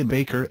Anita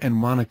Baker and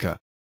Monica.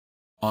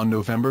 On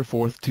November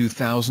 4,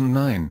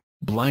 2009,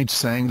 Blige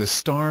sang the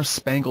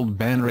Star-Spangled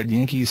Banner at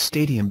Yankee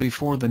Stadium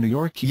before the New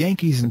York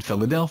Yankees and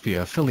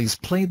Philadelphia Phillies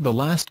played the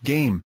last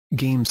game,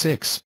 Game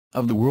 6,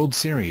 of the World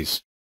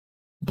Series.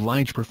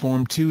 Blige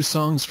performed two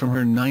songs from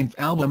her ninth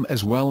album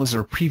as well as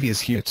her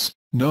previous hits,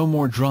 No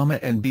More Drama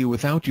and Be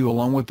Without You,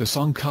 along with the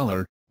song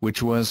Color,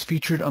 which was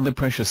featured on the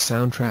Precious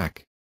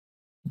soundtrack.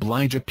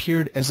 Blige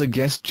appeared as a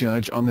guest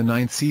judge on the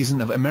 9th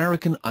season of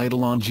American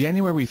Idol on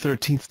January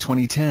 13,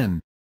 2010.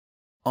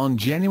 On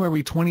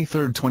January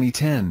 23,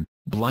 2010,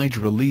 Blige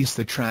released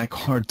the track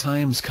Hard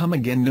Times Come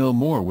Again No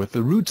More with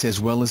The Roots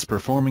as well as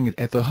performing it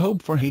at the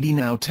Hope for Haiti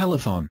Now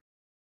telethon.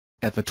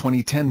 At the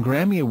 2010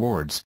 Grammy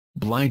Awards,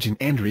 Blige and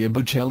Andrea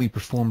Bocelli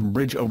performed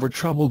Bridge Over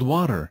Troubled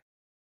Water.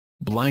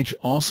 Blige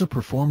also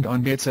performed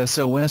on Bet's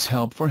SOS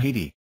Help for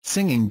Haiti,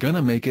 singing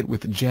Gonna Make It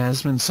with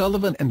Jasmine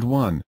Sullivan and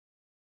One.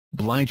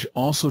 Blige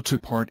also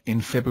took part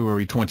in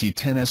February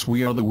 2010's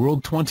We Are the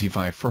World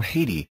 25 for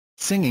Haiti,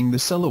 singing the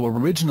solo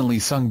originally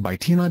sung by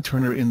Tina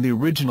Turner in the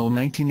original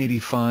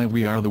 1985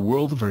 We Are the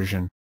World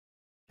version.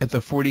 At the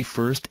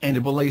 41st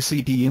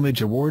NAACP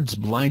Image Awards,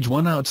 Blige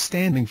won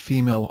Outstanding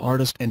Female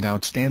Artist and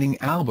Outstanding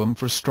Album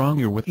for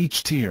Stronger with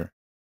Each Tear.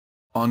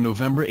 On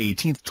November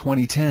 18,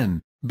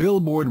 2010,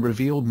 Billboard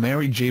revealed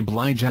Mary J.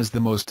 Blige as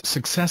the most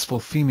successful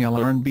female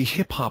R&B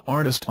hip-hop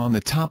artist on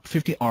the top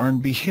 50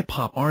 R&B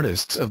hip-hop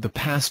artists of the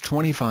past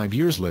 25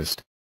 years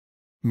list.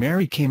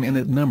 Mary came in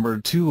at number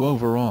 2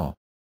 overall.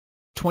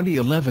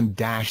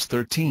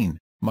 2011-13,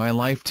 My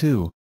Life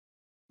 2.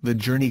 The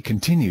Journey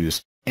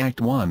Continues,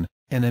 Act 1,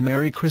 and A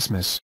Merry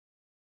Christmas.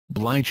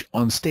 Blige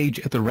on stage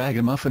at the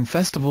Ragamuffin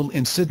Festival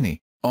in Sydney,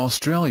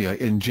 Australia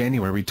in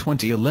January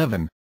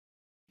 2011.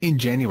 In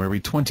January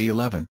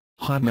 2011,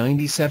 Hot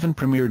 97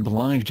 premiered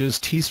Blige's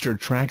teaser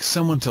track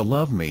Someone to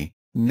Love Me,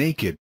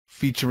 Naked,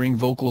 featuring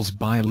vocals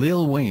by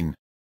Lil Wayne.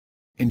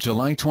 In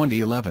July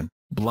 2011,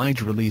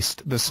 Blige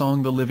released the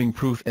song The Living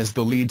Proof as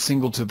the lead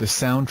single to the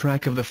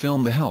soundtrack of the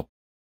film The Help.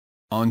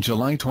 On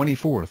July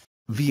 24,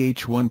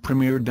 VH1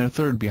 premiered their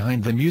third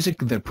Behind the Music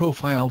that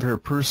profiled her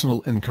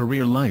personal and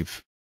career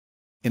life.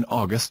 In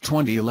August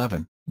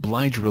 2011,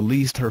 Blige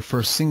released her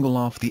first single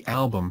off the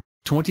album,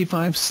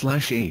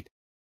 25/8.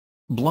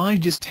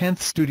 Blige's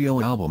 10th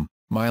studio album,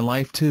 My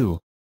Life 2.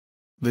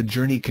 The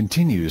Journey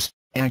Continues,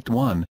 Act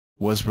 1,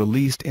 was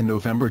released in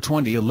November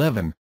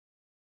 2011.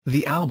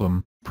 The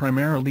album,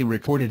 primarily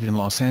recorded in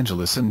Los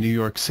Angeles and New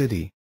York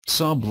City,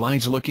 saw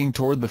Blige looking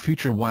toward the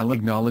future while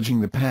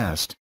acknowledging the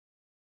past.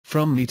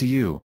 "From me to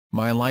you,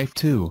 my life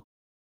too.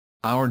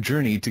 Our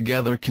journey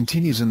together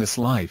continues in this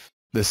life,"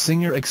 the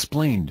singer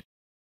explained.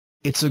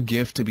 "It's a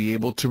gift to be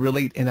able to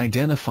relate and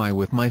identify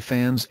with my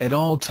fans at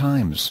all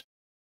times.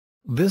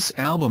 This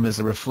album is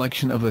a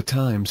reflection of the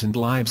times and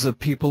lives of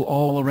people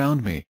all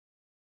around me."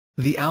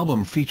 The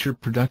album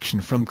featured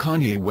production from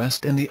Kanye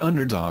West and the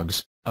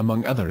Underdogs,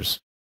 among others.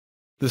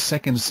 The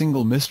second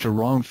single, Mr.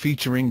 Wrong,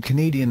 featuring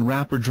Canadian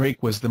rapper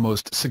Drake, was the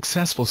most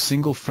successful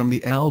single from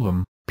the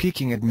album,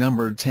 peaking at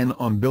number 10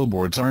 on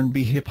Billboard's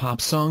R&B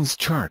hip-hop songs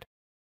chart.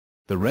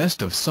 The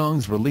rest of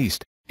songs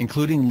released,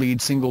 including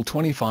lead single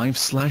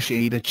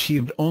 25/8,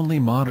 achieved only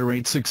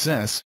moderate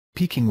success,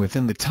 peaking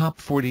within the top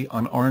 40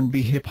 on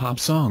R&B hip-hop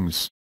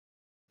songs.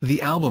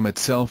 The album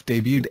itself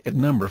debuted at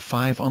number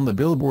 5 on the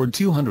Billboard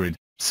 200,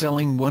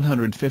 selling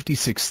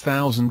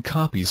 156,000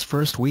 copies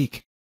first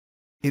week.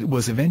 It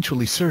was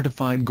eventually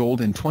certified gold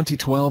in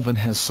 2012 and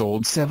has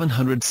sold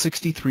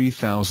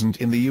 763,000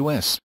 in the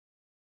U.S.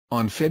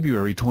 On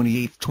February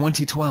 28,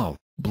 2012,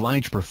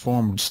 Blige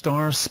performed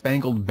Star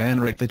Spangled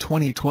Banner at the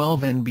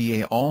 2012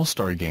 NBA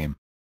All-Star Game.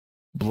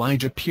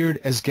 Blige appeared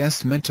as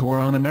guest mentor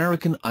on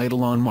American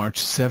Idol on March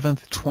 7,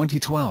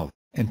 2012,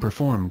 and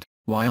performed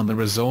 "Why" on the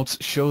results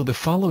show the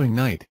following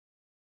night.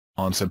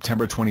 On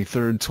September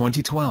 23,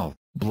 2012,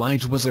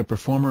 Blige was a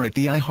performer at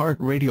the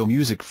iHeartRadio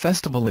Music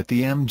Festival at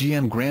the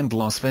MGM Grand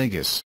Las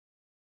Vegas.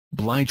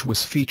 Blige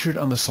was featured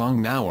on the song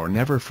Now or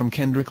Never from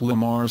Kendrick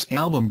Lamar's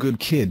album Good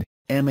Kid,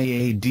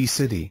 Mad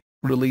City,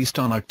 released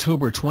on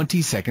October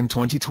 22,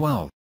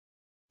 2012.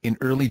 In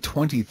early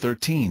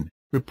 2013,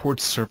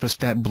 reports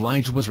surfaced that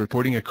Blige was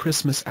recording a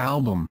Christmas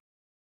album.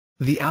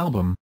 The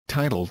album,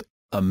 titled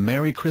A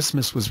Merry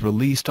Christmas, was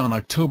released on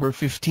October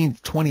 15,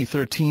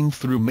 2013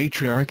 through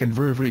Matriarch and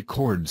Verve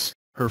Records,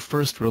 her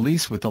first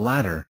release with the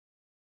latter.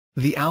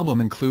 The album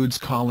includes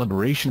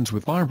collaborations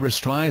with Barbra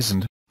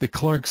Streisand, the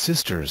Clark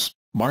Sisters,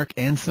 Mark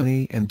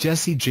Anthony and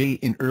Jessie J.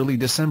 In early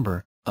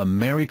December, A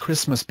Merry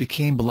Christmas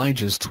became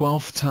Blige's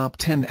 12th top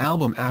 10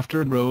 album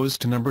after it rose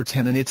to number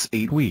 10 in its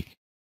 8-week.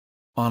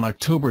 On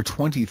October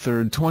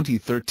 23,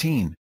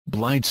 2013,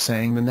 Blige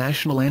sang the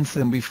national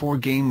anthem before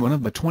Game 1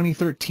 of the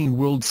 2013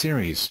 World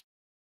Series.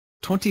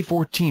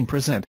 2014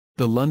 present,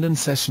 The London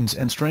Sessions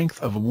and Strength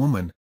of a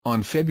Woman.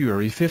 On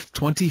February 5,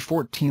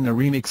 2014, a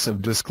remix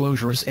of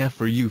Disclosure's F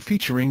for You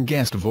featuring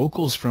guest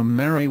vocals from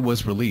Mary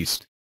was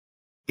released.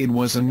 It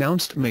was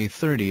announced May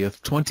 30,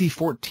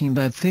 2014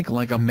 that Think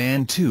Like a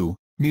Man 2,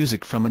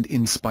 music from and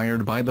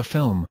inspired by the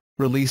film,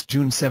 released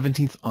June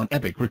 17 on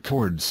Epic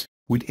Records,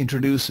 would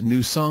introduce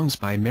new songs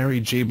by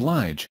Mary J.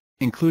 Blige,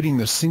 including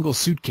the single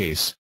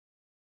Suitcase.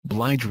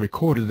 Blige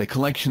recorded a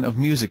collection of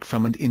music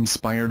from and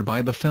inspired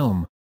by the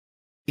film.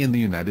 In the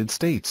United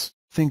States,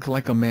 Think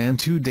Like a Man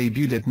 2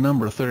 debuted at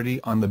number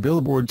 30 on the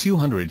Billboard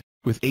 200,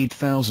 with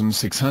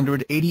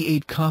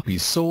 8,688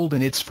 copies sold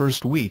in its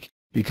first week,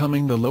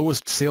 becoming the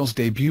lowest sales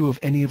debut of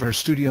any of her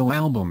studio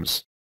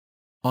albums.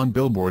 On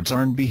Billboard's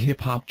R&B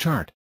hip-hop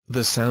chart, the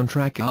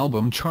soundtrack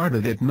album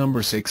charted at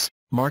number 6,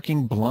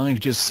 marking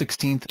Blige's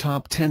 16th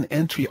top 10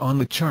 entry on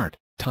the chart,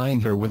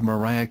 tying her with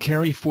Mariah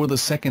Carey for the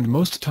second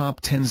most top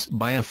 10s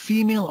by a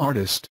female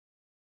artist.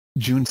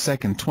 June 2,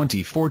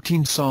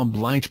 2014 saw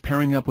Blige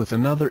pairing up with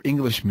another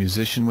English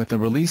musician with the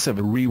release of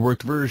a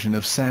reworked version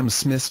of Sam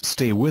Smith's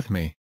Stay With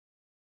Me.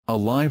 A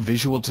live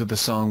visual to the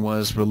song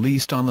was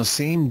released on the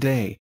same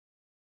day.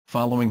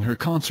 Following her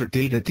concert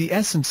date at the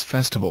Essence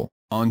Festival,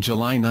 on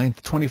July 9,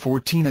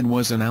 2014, it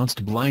was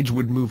announced Blige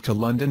would move to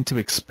London to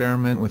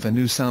experiment with a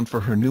new sound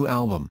for her new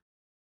album.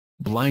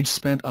 Blige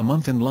spent a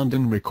month in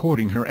London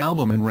recording her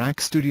album in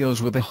Rack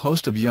Studios with a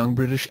host of young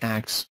British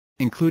acts,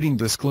 including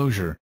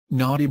Disclosure,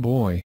 Naughty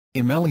Boy,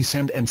 Emeli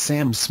Sand and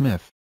Sam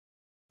Smith.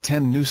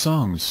 10 new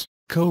songs,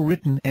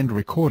 co-written and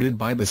recorded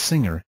by the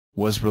singer,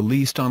 was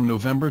released on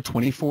November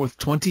 24,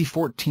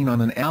 2014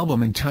 on an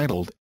album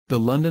entitled, The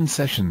London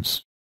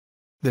Sessions.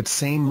 That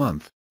same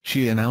month,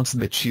 she announced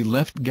that she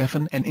left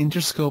Geffen and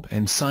Interscope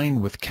and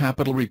signed with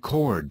Capitol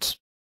Records.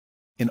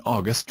 In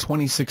August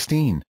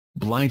 2016,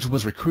 Blige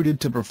was recruited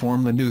to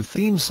perform the new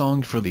theme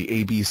song for the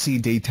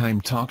ABC daytime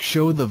talk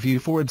show The View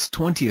for its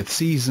 20th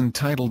season,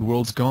 titled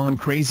World's Gone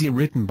Crazy,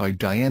 written by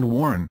Diane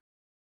Warren.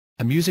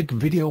 A music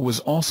video was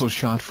also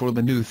shot for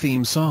the new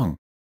theme song.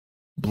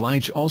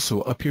 Blige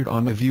also appeared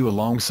on The View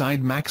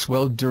alongside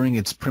Maxwell during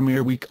its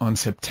premiere week on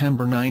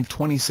September 9,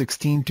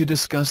 2016 to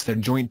discuss their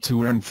joint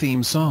tour and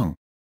theme song.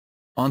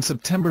 On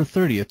September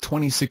 30,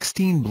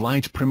 2016,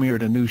 Blige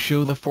premiered a new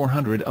show, The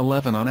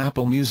 411, on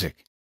Apple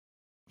Music.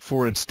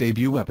 For its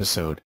debut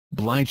episode,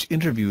 Blige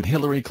interviewed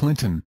Hillary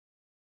Clinton.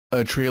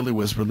 A trailer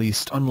was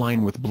released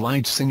online with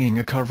Blige singing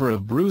a cover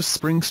of Bruce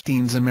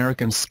Springsteen's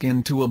American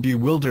Skin to a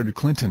bewildered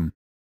Clinton.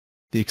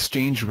 The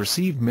exchange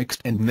received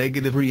mixed and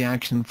negative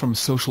reaction from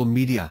social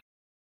media.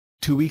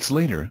 2 weeks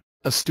later,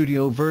 a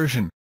studio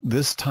version,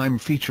 this time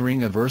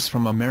featuring a verse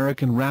from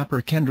American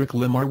rapper Kendrick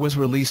Lamar, was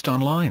released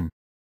online.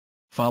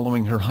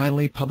 Following her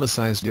highly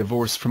publicized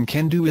divorce from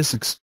Kendu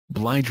Essex,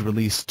 Blige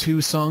released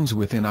 2 songs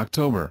within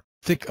October,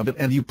 Thick of It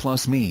and You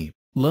Plus Me,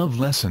 Love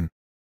Lesson.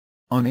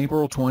 On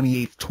April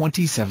 28,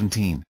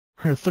 2017,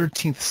 her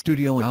 13th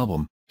studio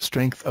album,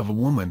 Strength of a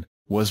Woman,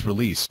 was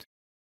released.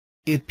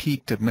 It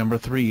peaked at number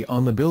 3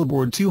 on the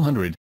Billboard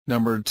 200,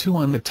 number 2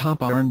 on the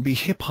top R&B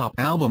hip-hop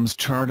albums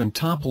chart and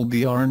toppled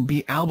the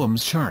R&B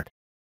albums chart.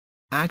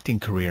 Acting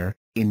career: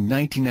 in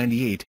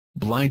 1998,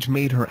 Blige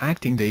made her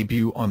acting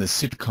debut on the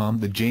sitcom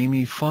The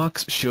Jamie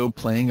Foxx Show,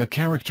 playing a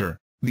character,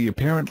 the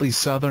apparently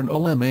Southern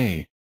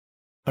Olema,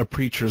 a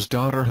preacher's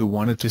daughter who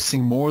wanted to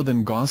sing more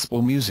than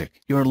gospel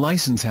music. Your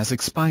license has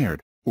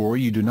expired, or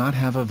you do not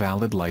have a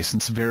valid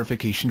license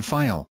verification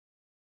file.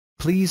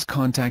 Please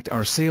contact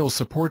our sales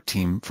support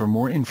team for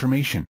more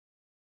information.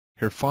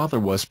 Her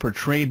father was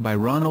portrayed by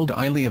Ronald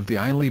Eiley of the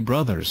Eiley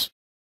Brothers.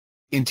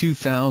 In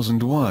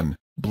 2001,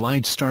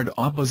 Blige starred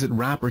opposite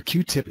rapper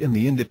Q-Tip in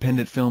the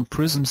independent film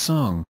Prison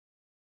Song.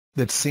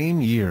 That same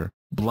year,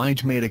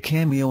 Blige made a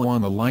cameo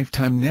on the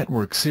Lifetime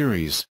Network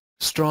series,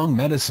 Strong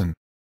Medicine,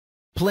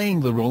 playing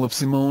the role of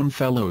Simone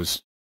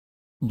Fellows.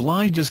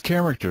 Blige's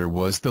character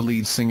was the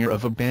lead singer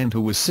of a band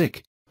who was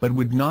sick, but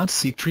would not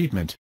seek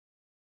treatment.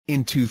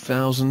 In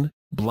 2000,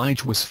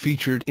 Blige was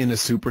featured in a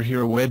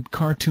superhero web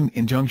cartoon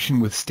in conjunction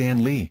with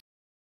Stan Lee.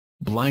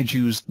 Blige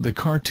used the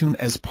cartoon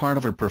as part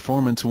of her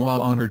performance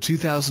while on her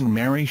 2000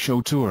 Mary Show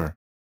tour.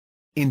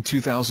 In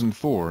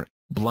 2004,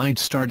 Blige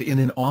starred in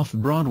an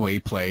off-Broadway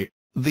play,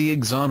 The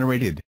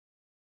Exonerated.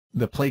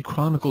 The play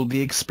chronicled the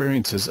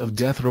experiences of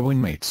death row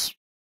inmates.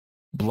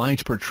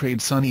 Blige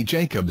portrayed Sunny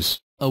Jacobs,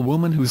 a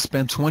woman who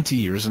spent 20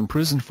 years in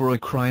prison for a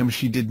crime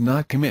she did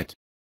not commit.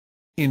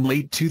 In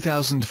late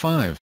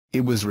 2005,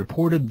 it was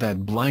reported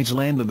that Blige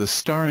landed the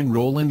starring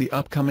role in the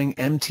upcoming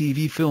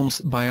MTV Films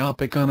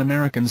biopic on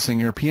American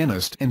singer,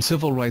 pianist and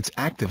civil rights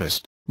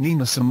activist,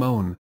 Nina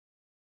Simone.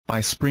 By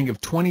spring of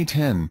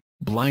 2010,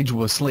 Blige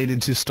was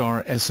slated to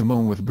star as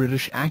Simone, with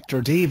British actor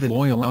David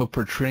Oyelowo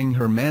portraying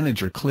her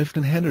manager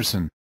Clifton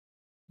Henderson.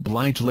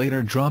 Blige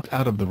later dropped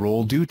out of the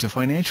role due to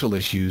financial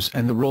issues,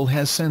 and the role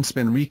has since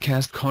been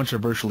recast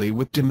controversially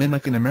with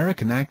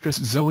Dominican-American actress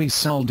Zoe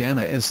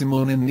Saldana as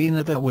Simone in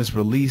Nina, that was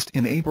released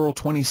in April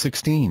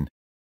 2016.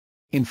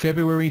 In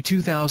February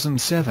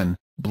 2007,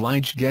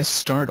 Blige guest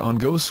starred on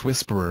Ghost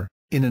Whisperer,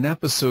 in an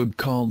episode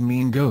called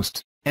Mean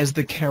Ghost, as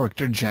the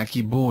character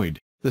Jackie Boyd,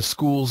 the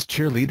school's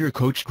cheerleader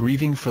coach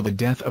grieving for the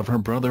death of her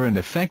brother and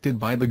affected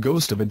by the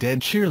ghost of a dead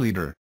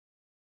cheerleader.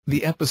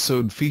 The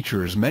episode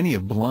features many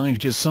of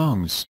Blige's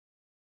songs.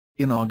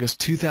 In August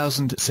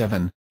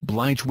 2007,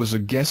 Blige was a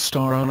guest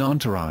star on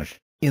Entourage,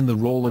 in the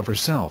role of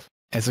herself,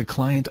 as a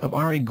client of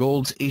Ari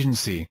Gold's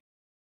agency.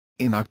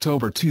 In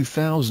October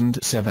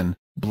 2007,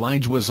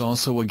 Blige was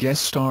also a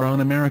guest star on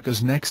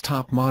America's Next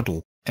Top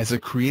Model, as a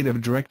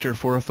creative director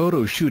for a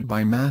photo shoot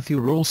by Matthew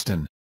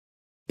Rolston.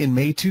 In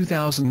May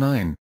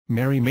 2009,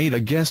 Mary made a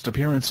guest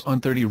appearance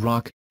on 30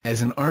 Rock,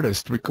 as an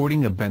artist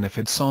recording a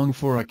benefit song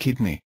for a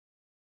kidney.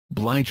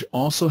 Blige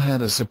also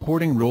had a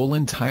supporting role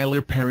in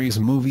Tyler Perry's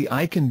movie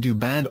I Can Do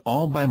Bad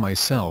All By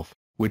Myself,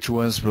 which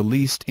was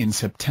released in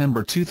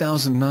September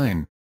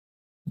 2009.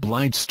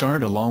 Blige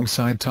starred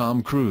alongside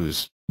Tom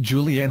Cruise,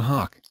 Julianne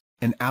Hough,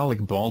 and Alec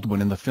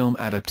Baldwin in the film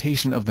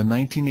adaptation of the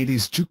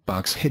 1980s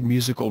jukebox hit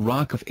musical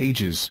Rock of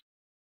Ages.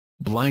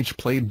 Blige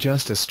played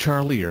Justice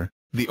Charlier,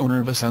 the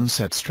owner of a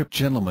Sunset Strip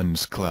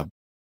gentlemen's club.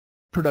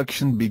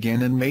 Production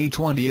began in May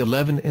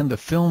 2011 and the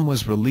film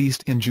was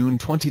released in June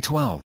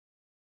 2012.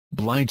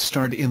 Blige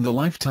starred in the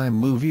Lifetime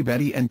movie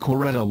Betty and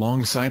Coretta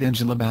alongside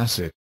Angela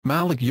Bassett,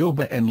 Malik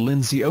Yoba and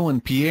Lindsay Owen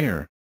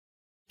Pierre.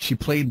 She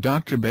played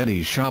Dr.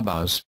 Betty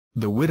Shabazz,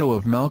 the widow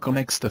of Malcolm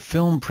X. The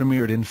film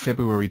premiered in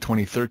February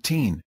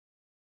 2013.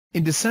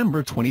 In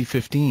December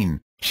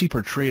 2015, she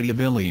portrayed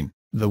Eveline,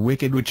 the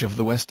Wicked Witch of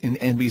the West in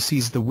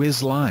NBC's The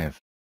Wiz Live.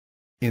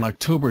 In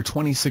October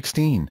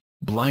 2016,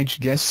 Blige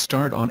guest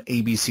starred on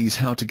ABC's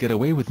How to Get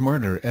Away with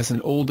Murder as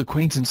an old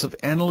acquaintance of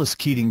Annalise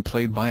Keating,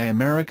 played by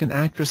American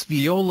actress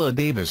Viola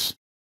Davis.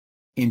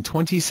 In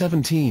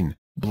 2017,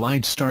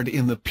 Blige starred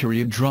in the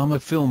period drama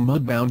film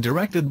Mudbound,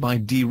 directed by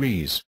Dee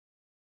Rees.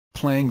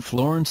 Playing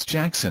Florence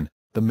Jackson,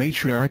 the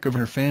matriarch of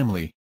her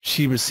family,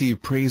 she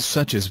received praise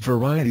such as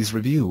Variety's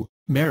review,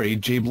 Mary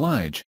J.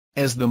 Blige,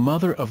 as the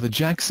mother of the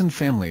Jackson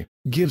family,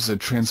 gives a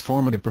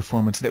transformative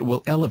performance that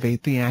will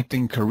elevate the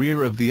acting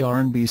career of the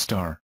R&B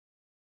star.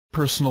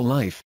 Personal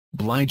life: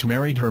 Blige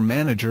married her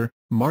manager,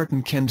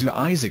 Martin Kendu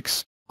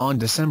Isaacs, on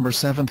December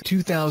 7,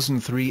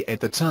 2003. At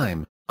the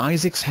time,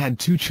 Isaacs had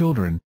 2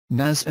 children,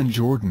 Naz and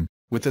Jordan,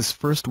 with his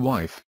first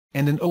wife,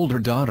 and an older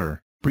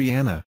daughter,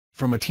 Brianna,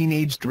 from a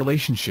teenaged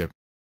relationship.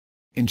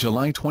 In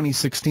July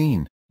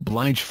 2016,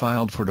 Blige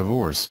filed for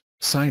divorce,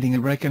 citing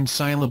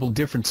irreconcilable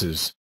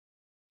differences.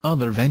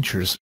 Other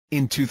ventures: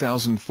 in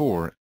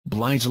 2004,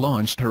 Blige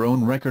launched her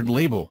own record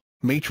label,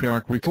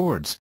 Matriarch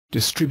Records,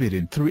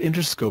 distributed through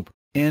Interscope,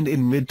 and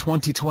in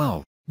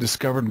mid-2012,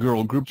 discovered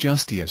girl group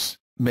Justice,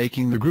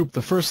 making the group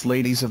the first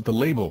ladies of the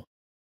label.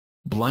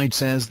 Blige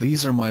says,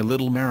 "These are my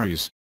little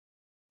Marys.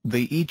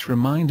 They each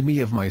remind me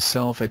of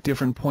myself at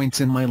different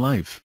points in my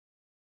life.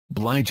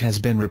 Blige has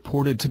been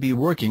reported to be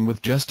working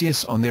with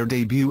Justice on their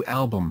debut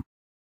album.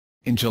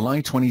 In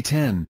July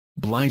 2010,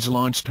 Blige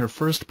launched her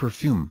first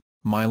perfume,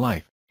 My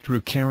Life,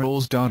 through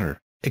Carol's Daughter,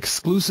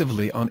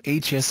 exclusively on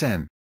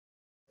HSN.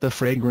 The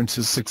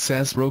fragrance's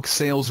success broke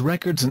sales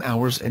records in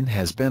hours and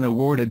has been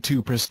awarded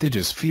 2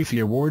 prestigious Fifi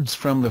Awards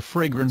from the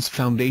Fragrance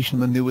Foundation.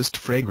 The newest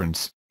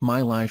fragrance,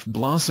 My Life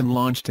Blossom,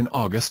 launched in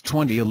August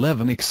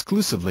 2011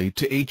 exclusively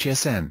to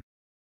HSN.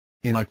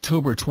 In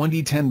October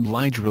 2010,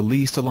 Blige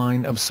released a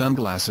line of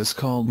sunglasses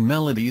called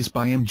Melodies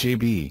by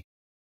MJB.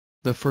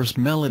 The first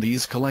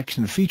Melodies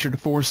collection featured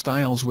 4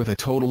 styles with a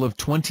total of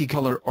 20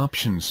 color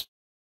options.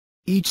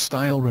 Each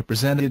style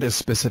represented a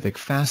specific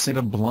facet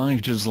of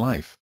Blige's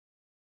life.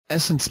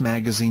 Essence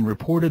magazine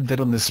reported that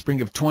in the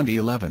spring of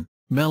 2011,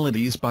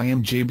 Melodies by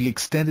MJB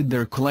extended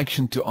their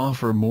collection to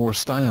offer more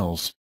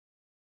styles.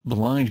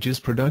 Blige's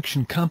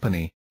production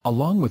company,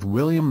 along with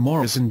William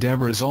Morris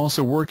Endeavor, is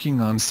also working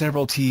on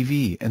several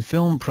TV and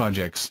film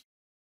projects.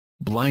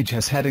 Blige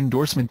has had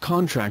endorsement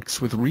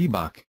contracts with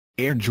Reebok,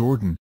 Air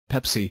Jordan,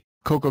 Pepsi,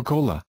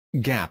 Coca-Cola,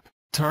 Gap,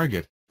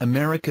 Target,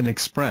 American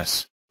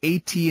Express,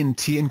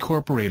 AT&T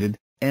Incorporated,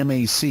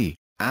 MAC,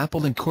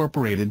 Apple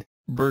Incorporated,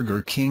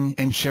 Burger King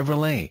and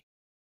Chevrolet.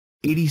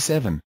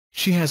 87.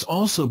 She has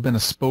also been a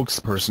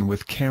spokesperson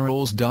with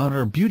Carol's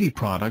Daughter Beauty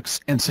Products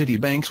and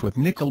Citibank's with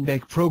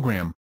Nickelback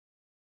program.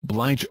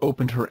 Blige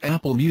opened her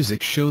Apple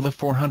Music show The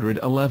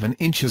 411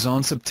 Inches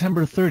on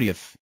September 30.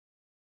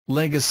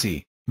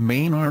 Legacy,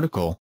 main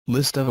article,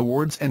 list of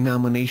awards and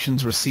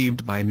nominations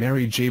received by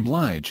Mary J.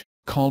 Blige.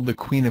 Called the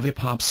Queen of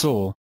Hip-Hop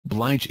Soul,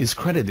 Blige is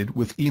credited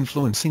with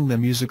influencing the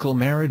musical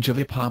marriage of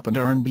hip-hop and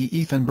R&B.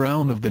 Ethan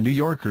Brown of The New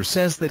Yorker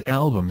says that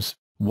albums,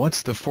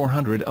 What's the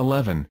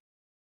 411?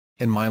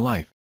 and My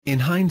Life, in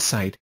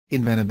hindsight,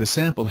 invented the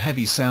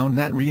sample-heavy sound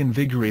that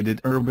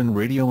reinvigorated urban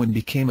radio and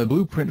became a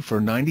blueprint for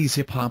 90s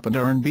hip-hop and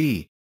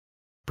R&B.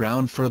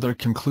 Brown further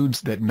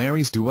concludes that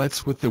Mary's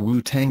duets with the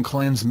Wu-Tang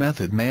Clan's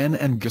Method Man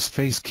and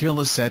Ghostface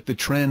Killah set the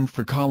trend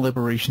for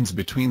collaborations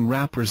between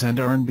rappers and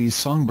R&B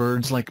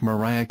songbirds like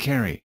Mariah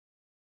Carey.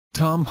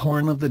 Tom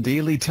Horn of the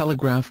Daily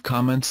Telegraph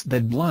comments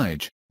that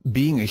Blige,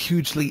 being a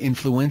hugely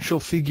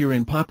influential figure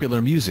in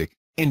popular music,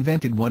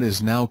 invented what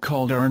is now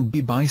called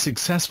R&B by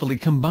successfully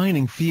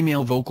combining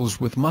female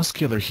vocals with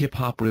muscular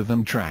hip-hop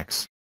rhythm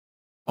tracks.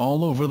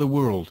 All over the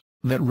world,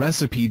 that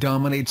recipe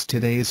dominates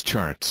today's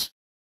charts.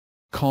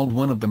 Called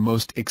one of the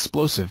most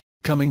explosive,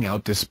 coming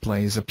out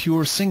displays of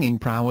pure singing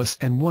prowess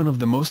and one of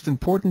the most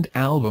important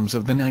albums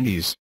of the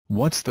 90s,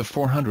 What's the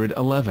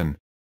 411?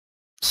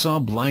 Saw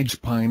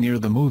Blige pioneer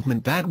the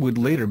movement that would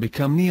later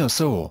become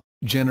neo-soul,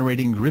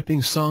 generating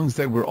gripping songs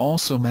that were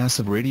also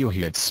massive radio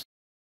hits.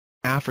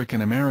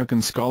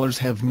 African-American scholars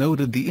have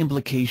noted the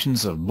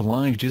implications of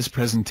Blige's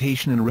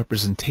presentation and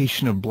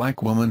representation of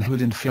black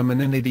womanhood and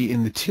femininity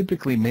in the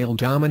typically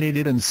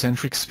male-dominated and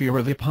centric sphere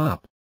of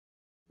hip-hop.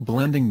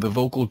 Blending the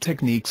vocal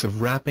techniques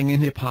of rapping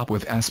in hip-hop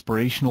with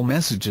aspirational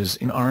messages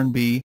in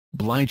R&B,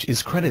 Blige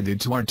is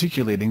credited to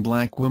articulating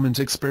black women's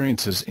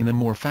experiences in a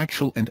more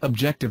factual and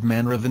objective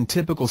manner than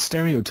typical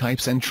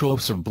stereotypes and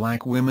tropes of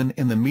black women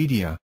in the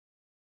media.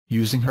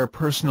 Using her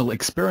personal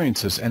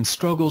experiences and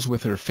struggles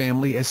with her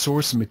family as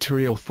source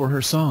material for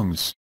her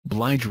songs,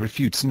 Blige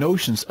refutes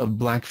notions of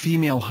black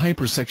female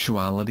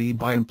hypersexuality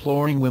by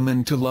imploring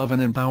women to love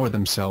and empower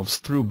themselves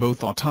through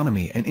both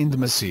autonomy and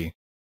intimacy.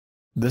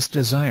 This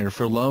desire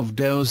for love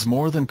does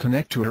more than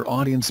connect to her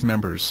audience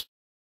members.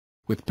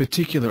 With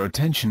particular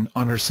attention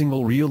on her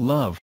single Real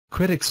Love,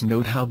 critics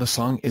note how the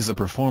song is a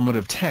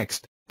performative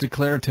text,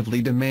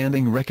 declaratively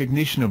demanding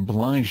recognition of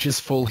Blige's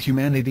full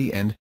humanity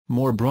and,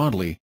 more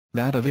broadly,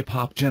 that of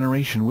hip-hop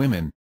generation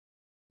women.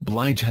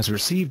 Blige has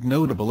received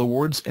notable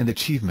awards and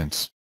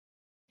achievements.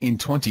 In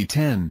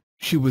 2010,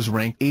 she was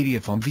ranked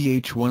 80th on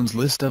VH1's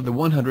list of the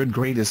 100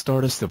 greatest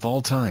artists of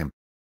all time.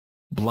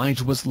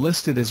 Blige was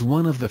listed as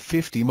one of the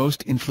 50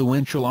 most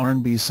influential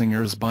R&B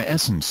singers by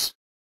Essence.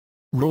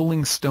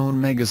 Rolling Stone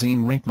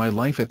magazine ranked My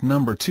Life at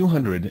number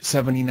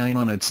 279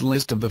 on its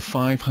list of the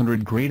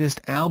 500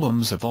 greatest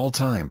albums of all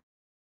time.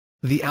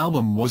 The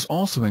album was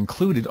also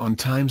included on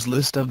Time's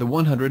list of the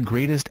 100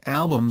 greatest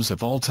albums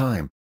of all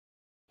time.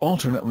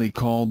 Alternately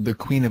called the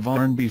Queen of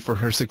R&B for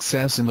her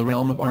success in the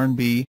realm of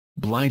R&B,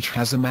 Blige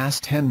has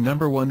amassed 10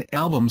 #1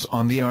 albums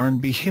on the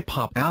R&B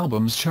hip-hop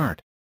albums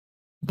chart.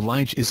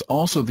 Blige is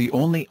also the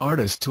only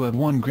artist to have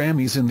won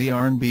Grammys in the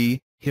R&B,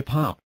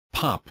 hip-hop,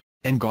 pop,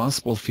 and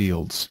gospel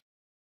fields.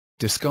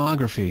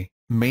 Discography,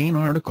 main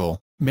article,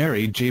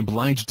 Mary J.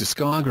 Blige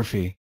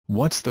Discography,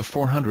 What's the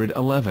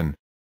 411?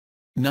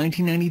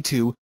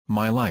 1992,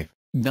 My Life,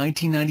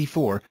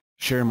 1994,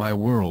 Share My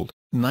World,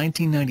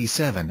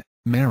 1997,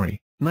 Mary,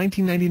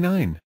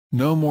 1999,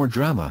 No More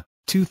Drama,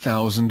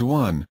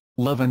 2001,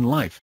 Love and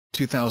Life,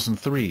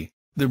 2003,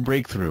 The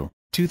Breakthrough,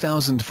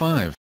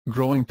 2005,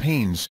 Growing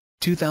Pains,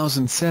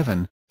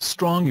 2007,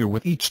 Stronger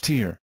with Each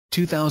Tear,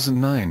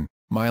 2009,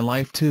 My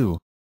Life 2.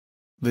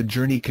 The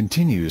Journey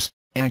Continues,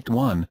 Act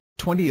 1,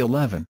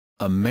 2011,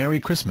 A Merry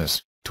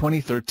Christmas,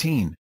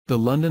 2013, The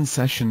London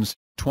Sessions,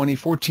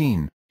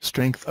 2014,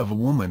 Strength of a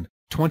Woman,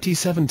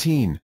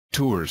 2017,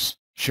 Tours,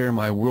 Share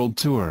My World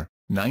Tour,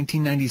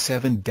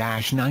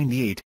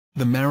 1997-98,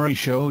 The Mary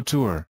Show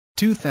Tour,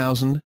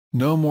 2000,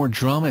 No More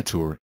Drama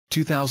Tour,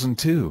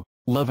 2002,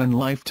 Love and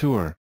Life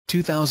Tour,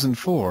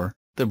 2004,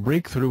 The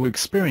Breakthrough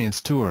Experience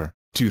Tour,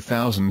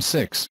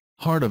 2006,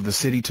 Heart of the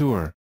City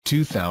Tour,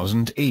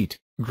 2008,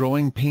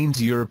 Growing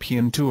Pains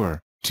European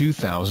Tour,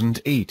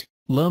 2008,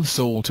 Love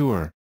Soul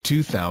Tour,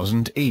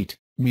 2008,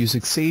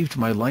 Music Saved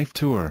My Life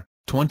Tour,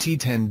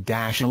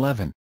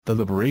 2010-11, The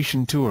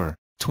Liberation Tour,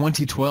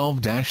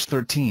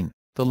 2012-13,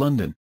 The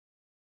London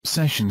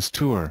Sessions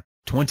Tour,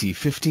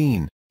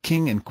 2015,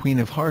 King and Queen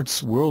of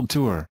Hearts World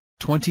Tour,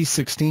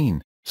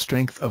 2016,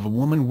 Strength of a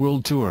Woman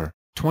World Tour,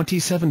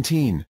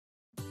 2017.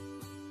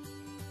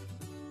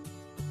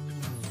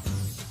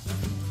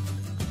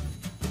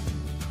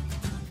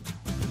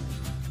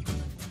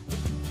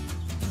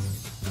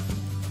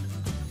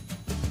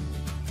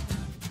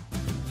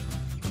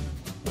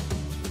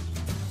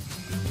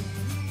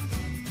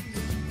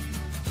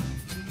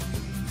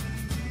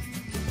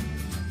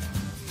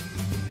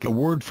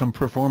 Award from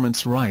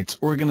performance rights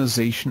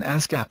organization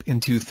ASCAP in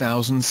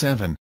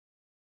 2007.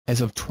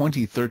 As of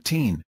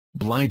 2013,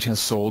 Blige has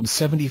sold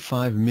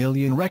 75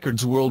 million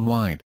records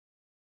worldwide.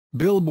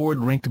 Billboard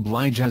ranked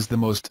Blige as the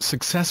most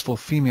successful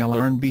female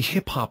R&B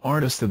hip-hop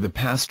artist of the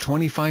past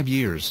 25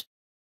 years.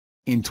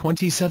 In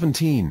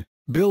 2017,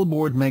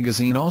 Billboard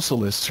magazine also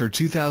lists her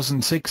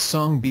 2006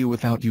 song Be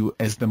Without You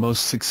as the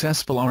most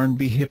successful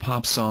R&B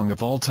hip-hop song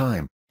of all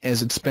time,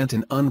 as it spent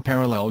an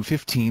unparalleled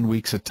 15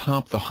 weeks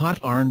atop the Hot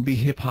R&B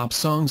Hip-Hop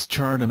Songs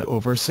chart and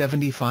over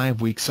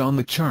 75 weeks on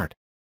the chart.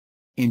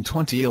 In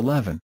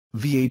 2011,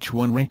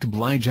 VH1 ranked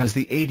Blige as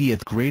the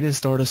 80th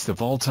greatest artist of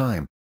all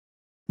time.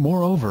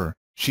 Moreover,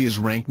 she is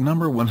ranked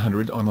number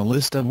 100 on the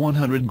list of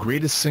 100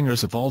 greatest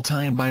singers of all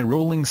time by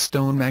Rolling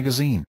Stone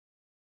magazine.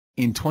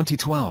 In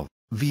 2012,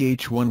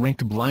 VH1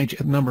 ranked Blige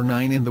at number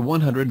 9 in the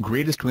 100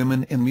 greatest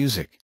women in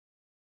music.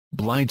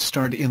 Blige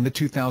starred in the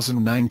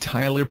 2009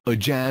 Tyler, a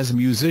jazz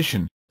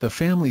musician. The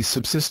family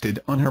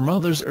subsisted on her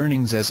mother's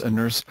earnings as a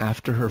nurse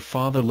after her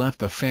father left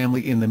the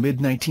family in the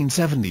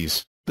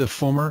mid-1970s, the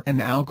former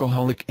an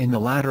alcoholic and the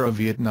latter a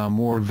Vietnam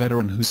War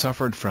veteran who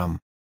suffered from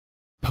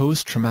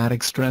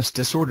post-traumatic stress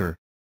disorder.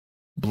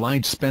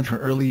 Blige spent her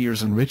early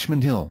years in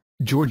Richmond Hill,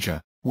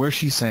 Georgia, where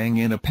she sang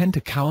in a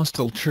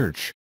Pentecostal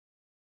church.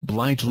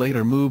 Blige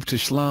later moved to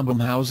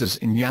Schlabum Houses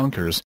in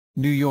Yonkers,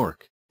 New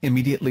York,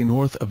 immediately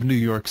north of New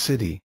York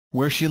City,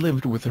 where she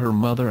lived with her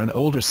mother and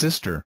older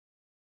sister.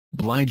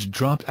 Blige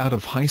dropped out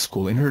of high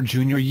school in her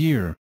junior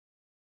year.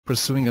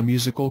 Pursuing a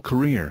musical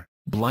career,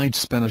 Blige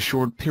spent a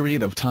short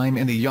period of time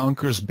in a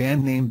Yonkers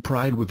band named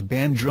Pride with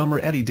band drummer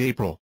Eddie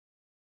Daprel.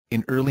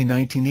 In early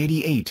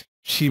 1988,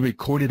 she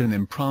recorded an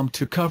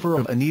impromptu cover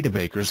of Anita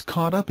Baker's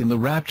Caught Up in the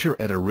Rapture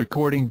at a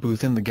recording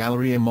booth in the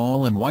Galleria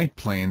Mall in White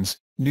Plains,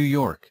 New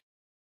York.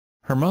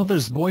 Her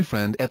mother's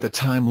boyfriend at the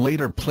time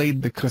later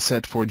played the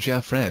cassette for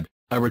Jeff Red,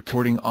 a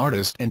recording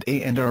artist and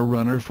A&R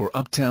runner for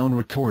Uptown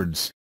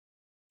Records.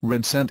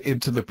 Red sent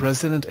it to the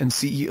president and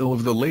CEO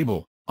of the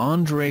label,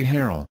 Andre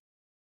Harrell.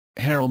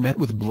 Harrell met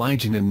with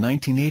Blige and in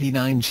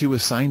 1989 she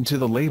was signed to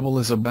the label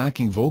as a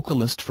backing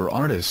vocalist for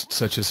artists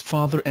such as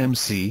Father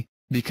MC,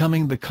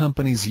 becoming the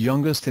company's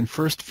youngest and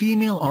first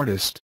female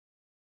artist.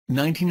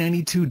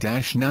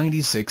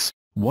 1992-96,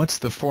 What's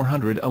the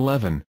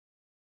 411?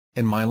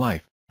 In My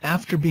Life.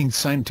 After being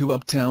signed to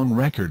Uptown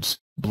Records,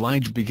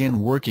 Blige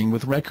began working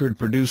with record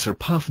producer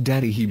Puff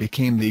Daddy. He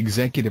became the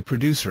executive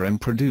producer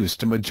and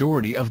produced a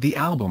majority of the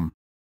album.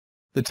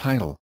 The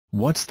title,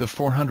 What's the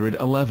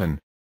 411?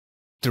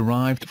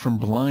 derived from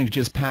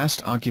Blige's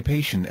past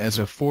occupation as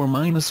a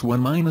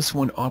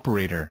 4-1-1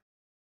 operator.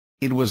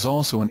 It was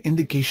also an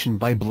indication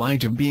by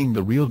Blige of being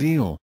the real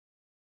deal.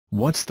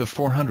 What's the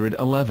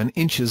 411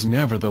 Inches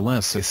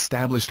nevertheless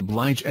established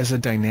Blige as a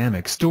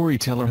dynamic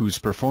storyteller whose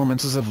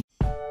performances of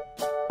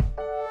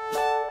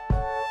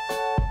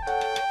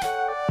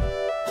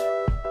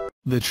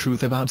The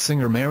Truth About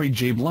singer Mary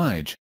J.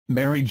 Blige.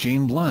 Mary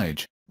Jane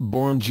Blige,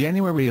 born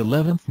January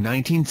 11,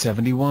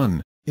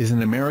 1971, is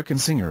an American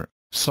singer,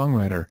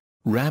 songwriter,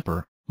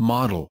 rapper,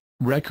 model,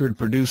 record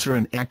producer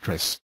and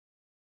actress.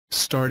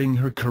 Starting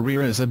her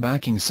career as a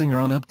backing singer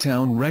on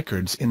Uptown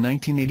Records in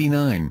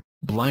 1989,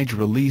 Blige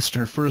released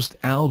her first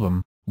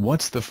album,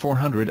 What's the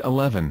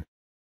 411?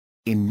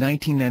 in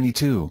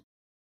 1992.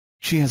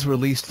 She has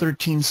released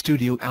 13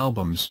 studio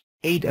albums,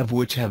 8 of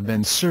which have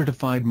been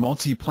certified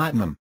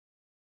multi-platinum.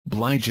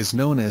 Blige is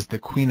known as the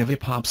Queen of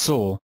Hip-Hop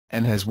Soul,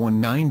 and has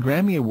won 9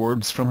 Grammy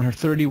Awards from her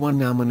 31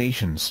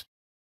 nominations.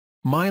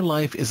 My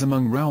Life is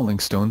among Rolling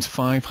Stone's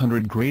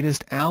 500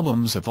 greatest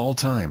albums of all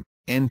time,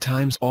 and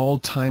Time's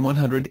all-time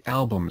 100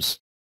 albums.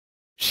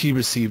 She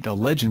received a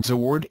Legends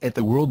Award at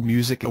the World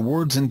Music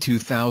Awards in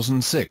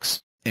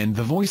 2006, and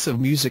the Voice of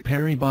Music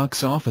Perry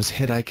box office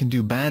hit I Can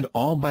Do Bad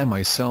All By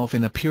Myself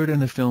and appeared in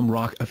the film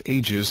Rock of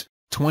Ages,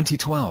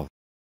 2012.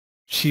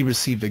 She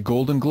received a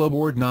Golden Globe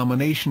Award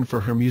nomination for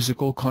her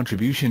musical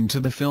contribution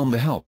to the film The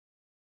Help.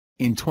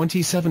 In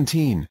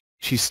 2017,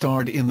 She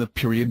starred in the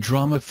period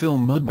drama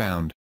film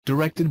Mudbound,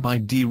 directed by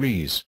Dee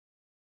Rees.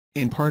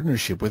 In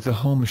partnership with the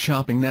Home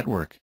Shopping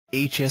Network,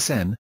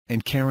 HSN,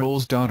 and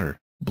Carol's daughter,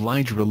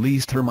 Blige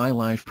released her My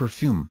Life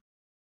perfume.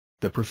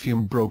 The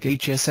perfume broke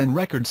HSN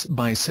records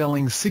by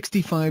selling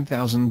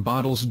 65,000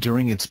 bottles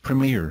during its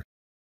premiere.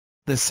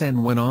 The scent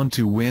went on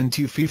to win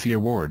 2 Fifi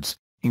Awards,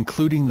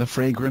 including the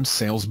Fragrance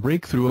Sales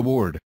Breakthrough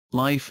Award,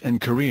 Life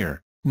and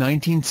Career,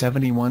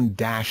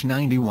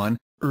 1971-91,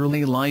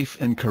 Early Life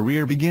and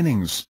Career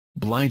Beginnings.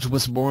 Blige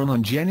was born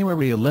on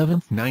January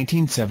 11,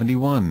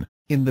 1971,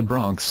 in the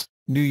Bronx,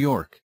 New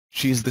York.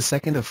 She is the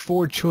second of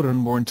 4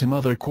 children born to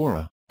mother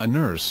Cora, a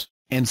nurse,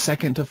 and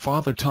second to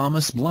father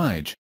Thomas Blige,